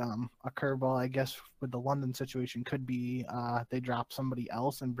quick, a curveball, I guess, with the London situation could be they drop somebody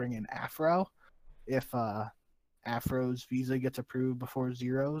else and bring in Afro. If Afro's visa gets approved before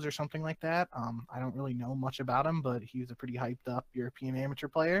Zeros or something like that. I don't really know much about him, but he's a pretty hyped up European amateur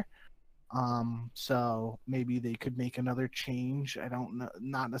player. So maybe they could make another change. I don't know,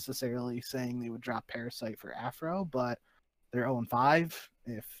 not necessarily saying they would drop Parasite for Afro, but they're 0-5.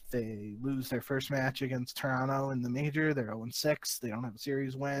 If they lose their first match against Toronto in the major, they're 0-6. They don't have a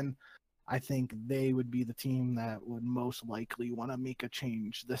series win. I think they would be the team that would most likely want to make a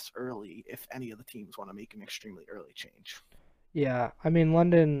change this early if any of the teams want to make an extremely early change. yeah. I mean,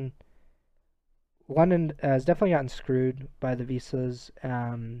 London has definitely gotten screwed by the visas.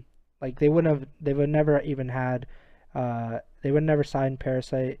 Like they would never even had, they would never signed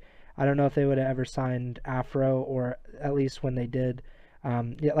Parasite. I don't know if they would have ever signed Afro, or at least when they did.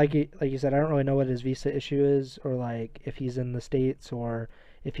 Yeah, like you said, I don't really know what his visa issue is, or like if he's in the States, or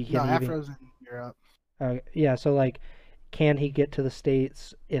if he No, can even. Afro's in Europe. Yeah, so like, can he get to the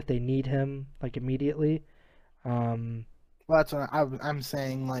States if they need him like immediately? Um, Well, that's what I'm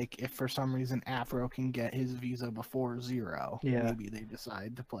saying. Like, if for some reason Afro can get his visa before Zero, yeah. maybe they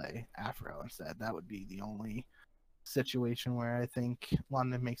decide to play Afro instead. That would be the only situation where I think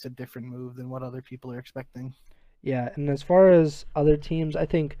London makes a different move than what other people are expecting. Yeah, and as far as other teams, I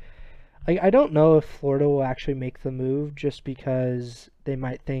think I don't know if Florida will actually make the move just because they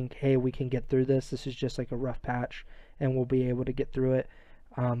might think, hey, we can get through this. This is just like a rough patch, and we'll be able to get through it.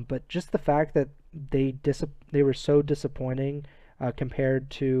 But just the fact that they were so disappointing compared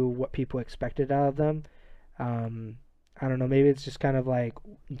to what people expected out of them. Um, I don't know. Maybe it's just kind of like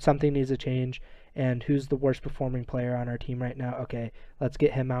something needs to change. And who's the worst performing player on our team right now? Okay, let's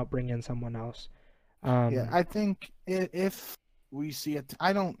get him out. Bring in someone else. Yeah, Um, I think if we see it,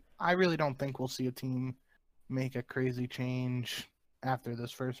 I really don't think we'll see a team make a crazy change after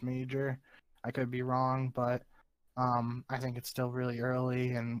this first major. I could be wrong, but I think it's still really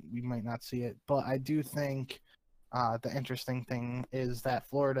early and we might not see it. But I do think the interesting thing is that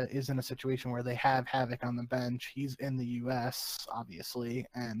Florida is in a situation where they have Havoc on the bench. He's in the U.S., obviously,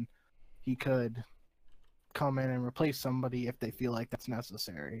 and he could come in and replace somebody if they feel like that's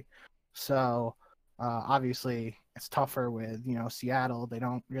necessary. So obviously, it's tougher with Seattle. They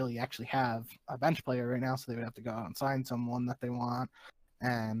don't really actually have a bench player right now, so they would have to go out and sign someone that they want.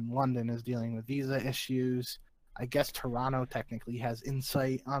 And London is dealing with visa issues. I guess Toronto technically has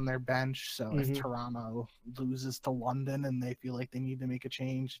Insight on their bench, so if mhm. Toronto loses to London and they feel like they need to make a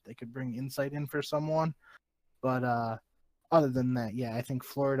change, they could bring Insight in for someone. But other than that, yeah, I think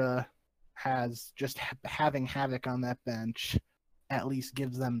Florida has just having Havoc on that bench at least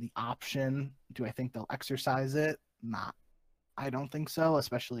gives them the option. Do I think they'll exercise it? Not. I don't think so,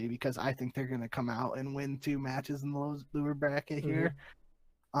 especially because I think they're going to come out and win 2 matches in the lower bracket Mhm. here.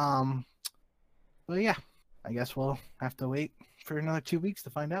 Um, but yeah, I guess we'll have to wait for another 2 weeks to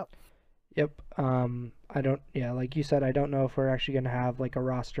find out. Yep. I don't. Yeah, like you said, I don't know if we're actually gonna have like a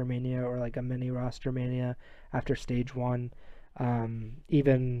roster mania or like a mini roster mania after stage one.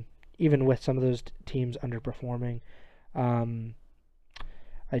 Even with some of those teams underperforming. Um,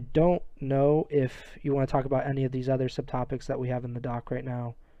 I don't know if you want to talk about any of these other subtopics that we have in the doc right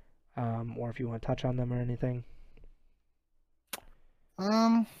now, or if you want to touch on them or anything.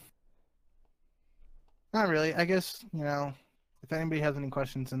 Um, Not really. I guess, if anybody has any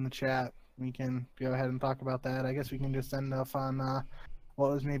questions in the chat, we can go ahead and talk about that. I guess we can just end off on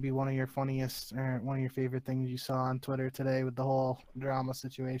what was maybe one of your funniest or one of your favorite things you saw on Twitter today with the whole drama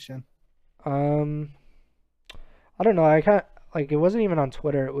situation. Um, I don't know. I kind like it wasn't even on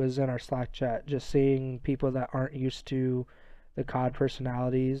Twitter. It was in our Slack chat. Just seeing people that aren't used to the COD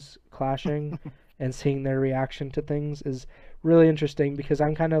personalities clashing and seeing their reaction to things is really interesting because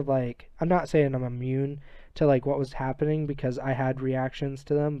I'm kind of like I'm not saying I'm immune to like what was happening because I had reactions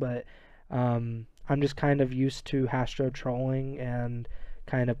to them, but I'm just kind of used to Hastro trolling and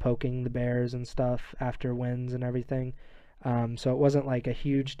kind of poking the bears and stuff after wins and everything. So it wasn't like a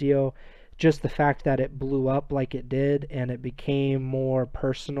huge deal. Just the fact that it blew up like it did and it became more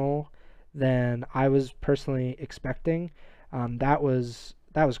personal than I was personally expecting. That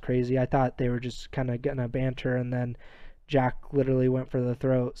was crazy. I thought they were just kind of getting a banter, and then Jack literally went for the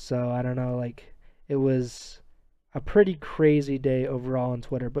throat. So I don't know. Like, it was a pretty crazy day overall on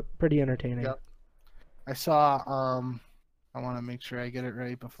Twitter, but pretty entertaining. Yep. I saw. I want to make sure I get it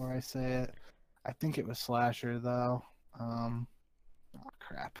right before I say it. I think it was Slasher though. Oh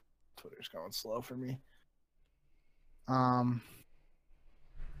crap, Twitter's going slow for me. Um,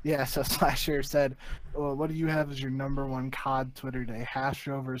 yeah. So Slasher said, "Well, what do you have as your number one COD Twitter day?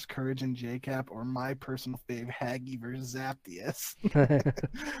 Hastro versus Courage and JCap, or my personal fave Haggy versus Zaptius?"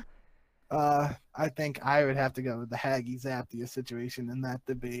 I think I would have to go with the Haggy Zaptia situation in that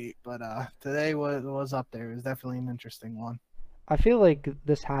debate, but today was up there. It was definitely an interesting one. I feel like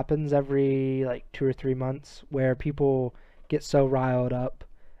this happens every like 2 or 3 months where people get so riled up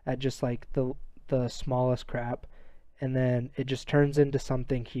at just like the smallest crap, and then it just turns into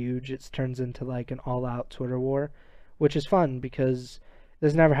something huge. It turns into like an all-out Twitter war, which is fun because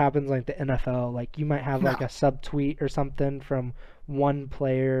this never happens like the NFL. Like you might have No, like a subtweet or something from one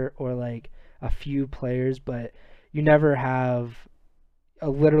player or like a few players, but you never have a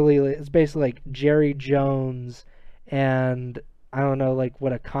literally it's basically like Jerry Jones and I don't know like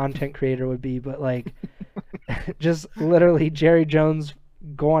what a content creator would be, but like just literally Jerry Jones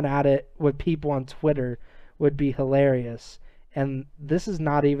going at it with people on Twitter would be hilarious. And this is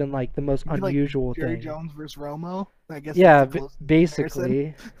not even like the most it'd be like unusual Jerry thing. Jones versus Romo. I guess that's Yeah, the closest comparison.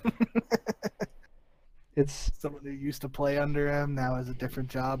 basically, it's Someone who used to play under him now has a different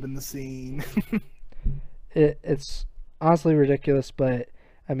job in the scene. it's honestly ridiculous, but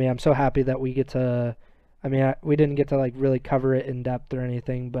I mean, I'm so happy that we get to. I mean, we didn't get to like really cover it in depth or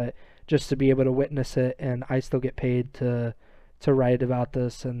anything, but just to be able to witness it, and I still get paid to write about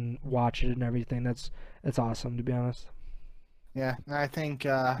this and watch it and everything. That's awesome, to be honest. Yeah, and I think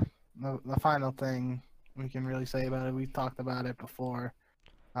the final thing we can really say about it, we talked about it before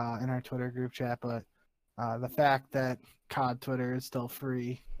in our Twitter group chat, but the fact that COD Twitter is still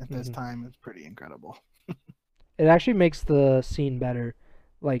free at this Hmm. time is pretty incredible. It actually makes the scene better.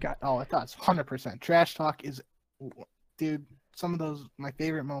 Like, Oh, it does. 100%. Trash talk is, dude, some of those, my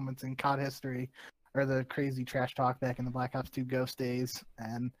favorite moments in COD history are the crazy trash talk back in the Black Ops 2 Ghost days.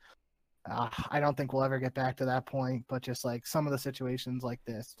 And I don't think we'll ever get back to that point, but just like some of the situations like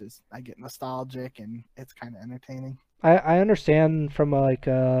this, just I get nostalgic and it's kind of entertaining. I understand from like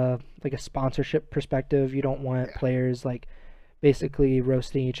a sponsorship perspective, you don't want Yeah. players like basically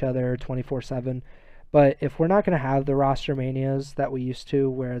roasting each other 24/7. But if we're not going to have the roster manias that we used to,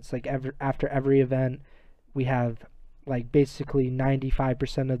 where it's like after every event, we have like basically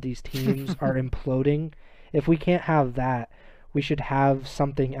 95% of these teams are imploding. If we can't have that, we should have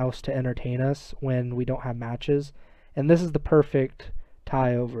something else to entertain us when we don't have matches. And this is the perfect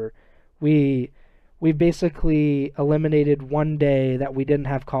tie over. We we basically eliminated one day that we didn't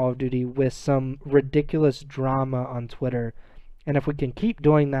have Call of Duty with some ridiculous drama on Twitter. And if we can keep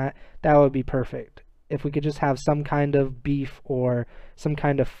doing that, that would be perfect. If we could just have some kind of beef or some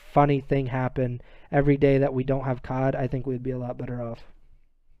kind of funny thing happen every day that we don't have COD, I think we'd be a lot better off.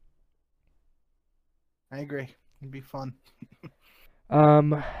 I agree. It'd be fun.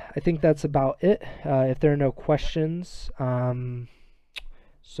 I think that's about it. If there are no questions,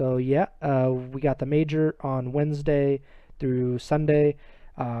 so yeah, we got the major on Wednesday through Sunday.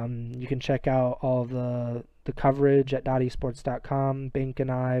 You can check out all of the coverage at dotesports.com. Bink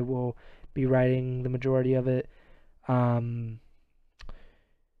and I will be writing the majority of it. Um,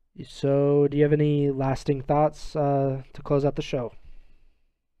 so, do you have any lasting thoughts to close out the show?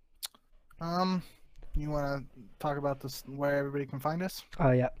 Um, you want to talk about this, where everybody can find us?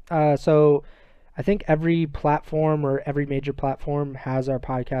 Yeah. So I think every platform or every major platform has our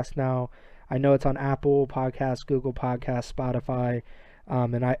podcast now. I know it's on Apple Podcasts, Google Podcasts, Spotify,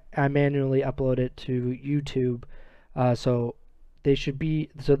 and I manually upload it to YouTube. So they should be.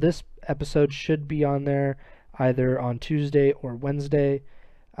 So this episode should be on there either on Tuesday or Wednesday.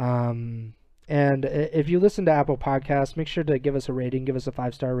 Um, and if you listen to Apple Podcasts, make sure to give us a rating, give us a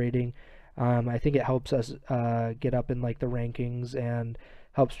 5-star rating. I think it helps us get up in like the rankings and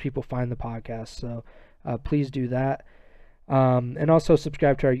helps people find the podcast. So please do that. And also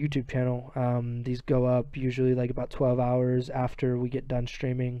subscribe to our YouTube channel. These go up usually like about 12 hours after we get done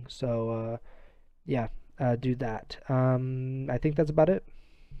streaming. So yeah, do that. I think that's about it.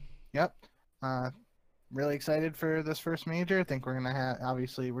 Yep. Really excited for this first major. I think we're gonna have.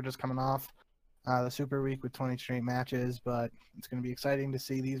 Obviously, we're just coming off the Super Week with 20 straight matches, but it's going to be exciting to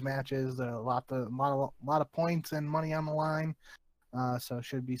see these matches. A lot of points and money on the line, so it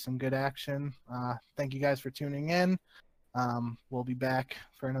should be some good action. Thank you guys for tuning in. We'll be back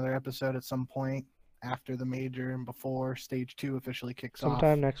for another episode at some point after the major and before Stage 2 officially kicks off.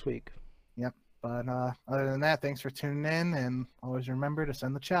 Sometime next week. Yep. But other than that, thanks for tuning in, and always remember to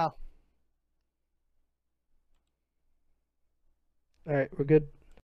send the chow. All right, we're good.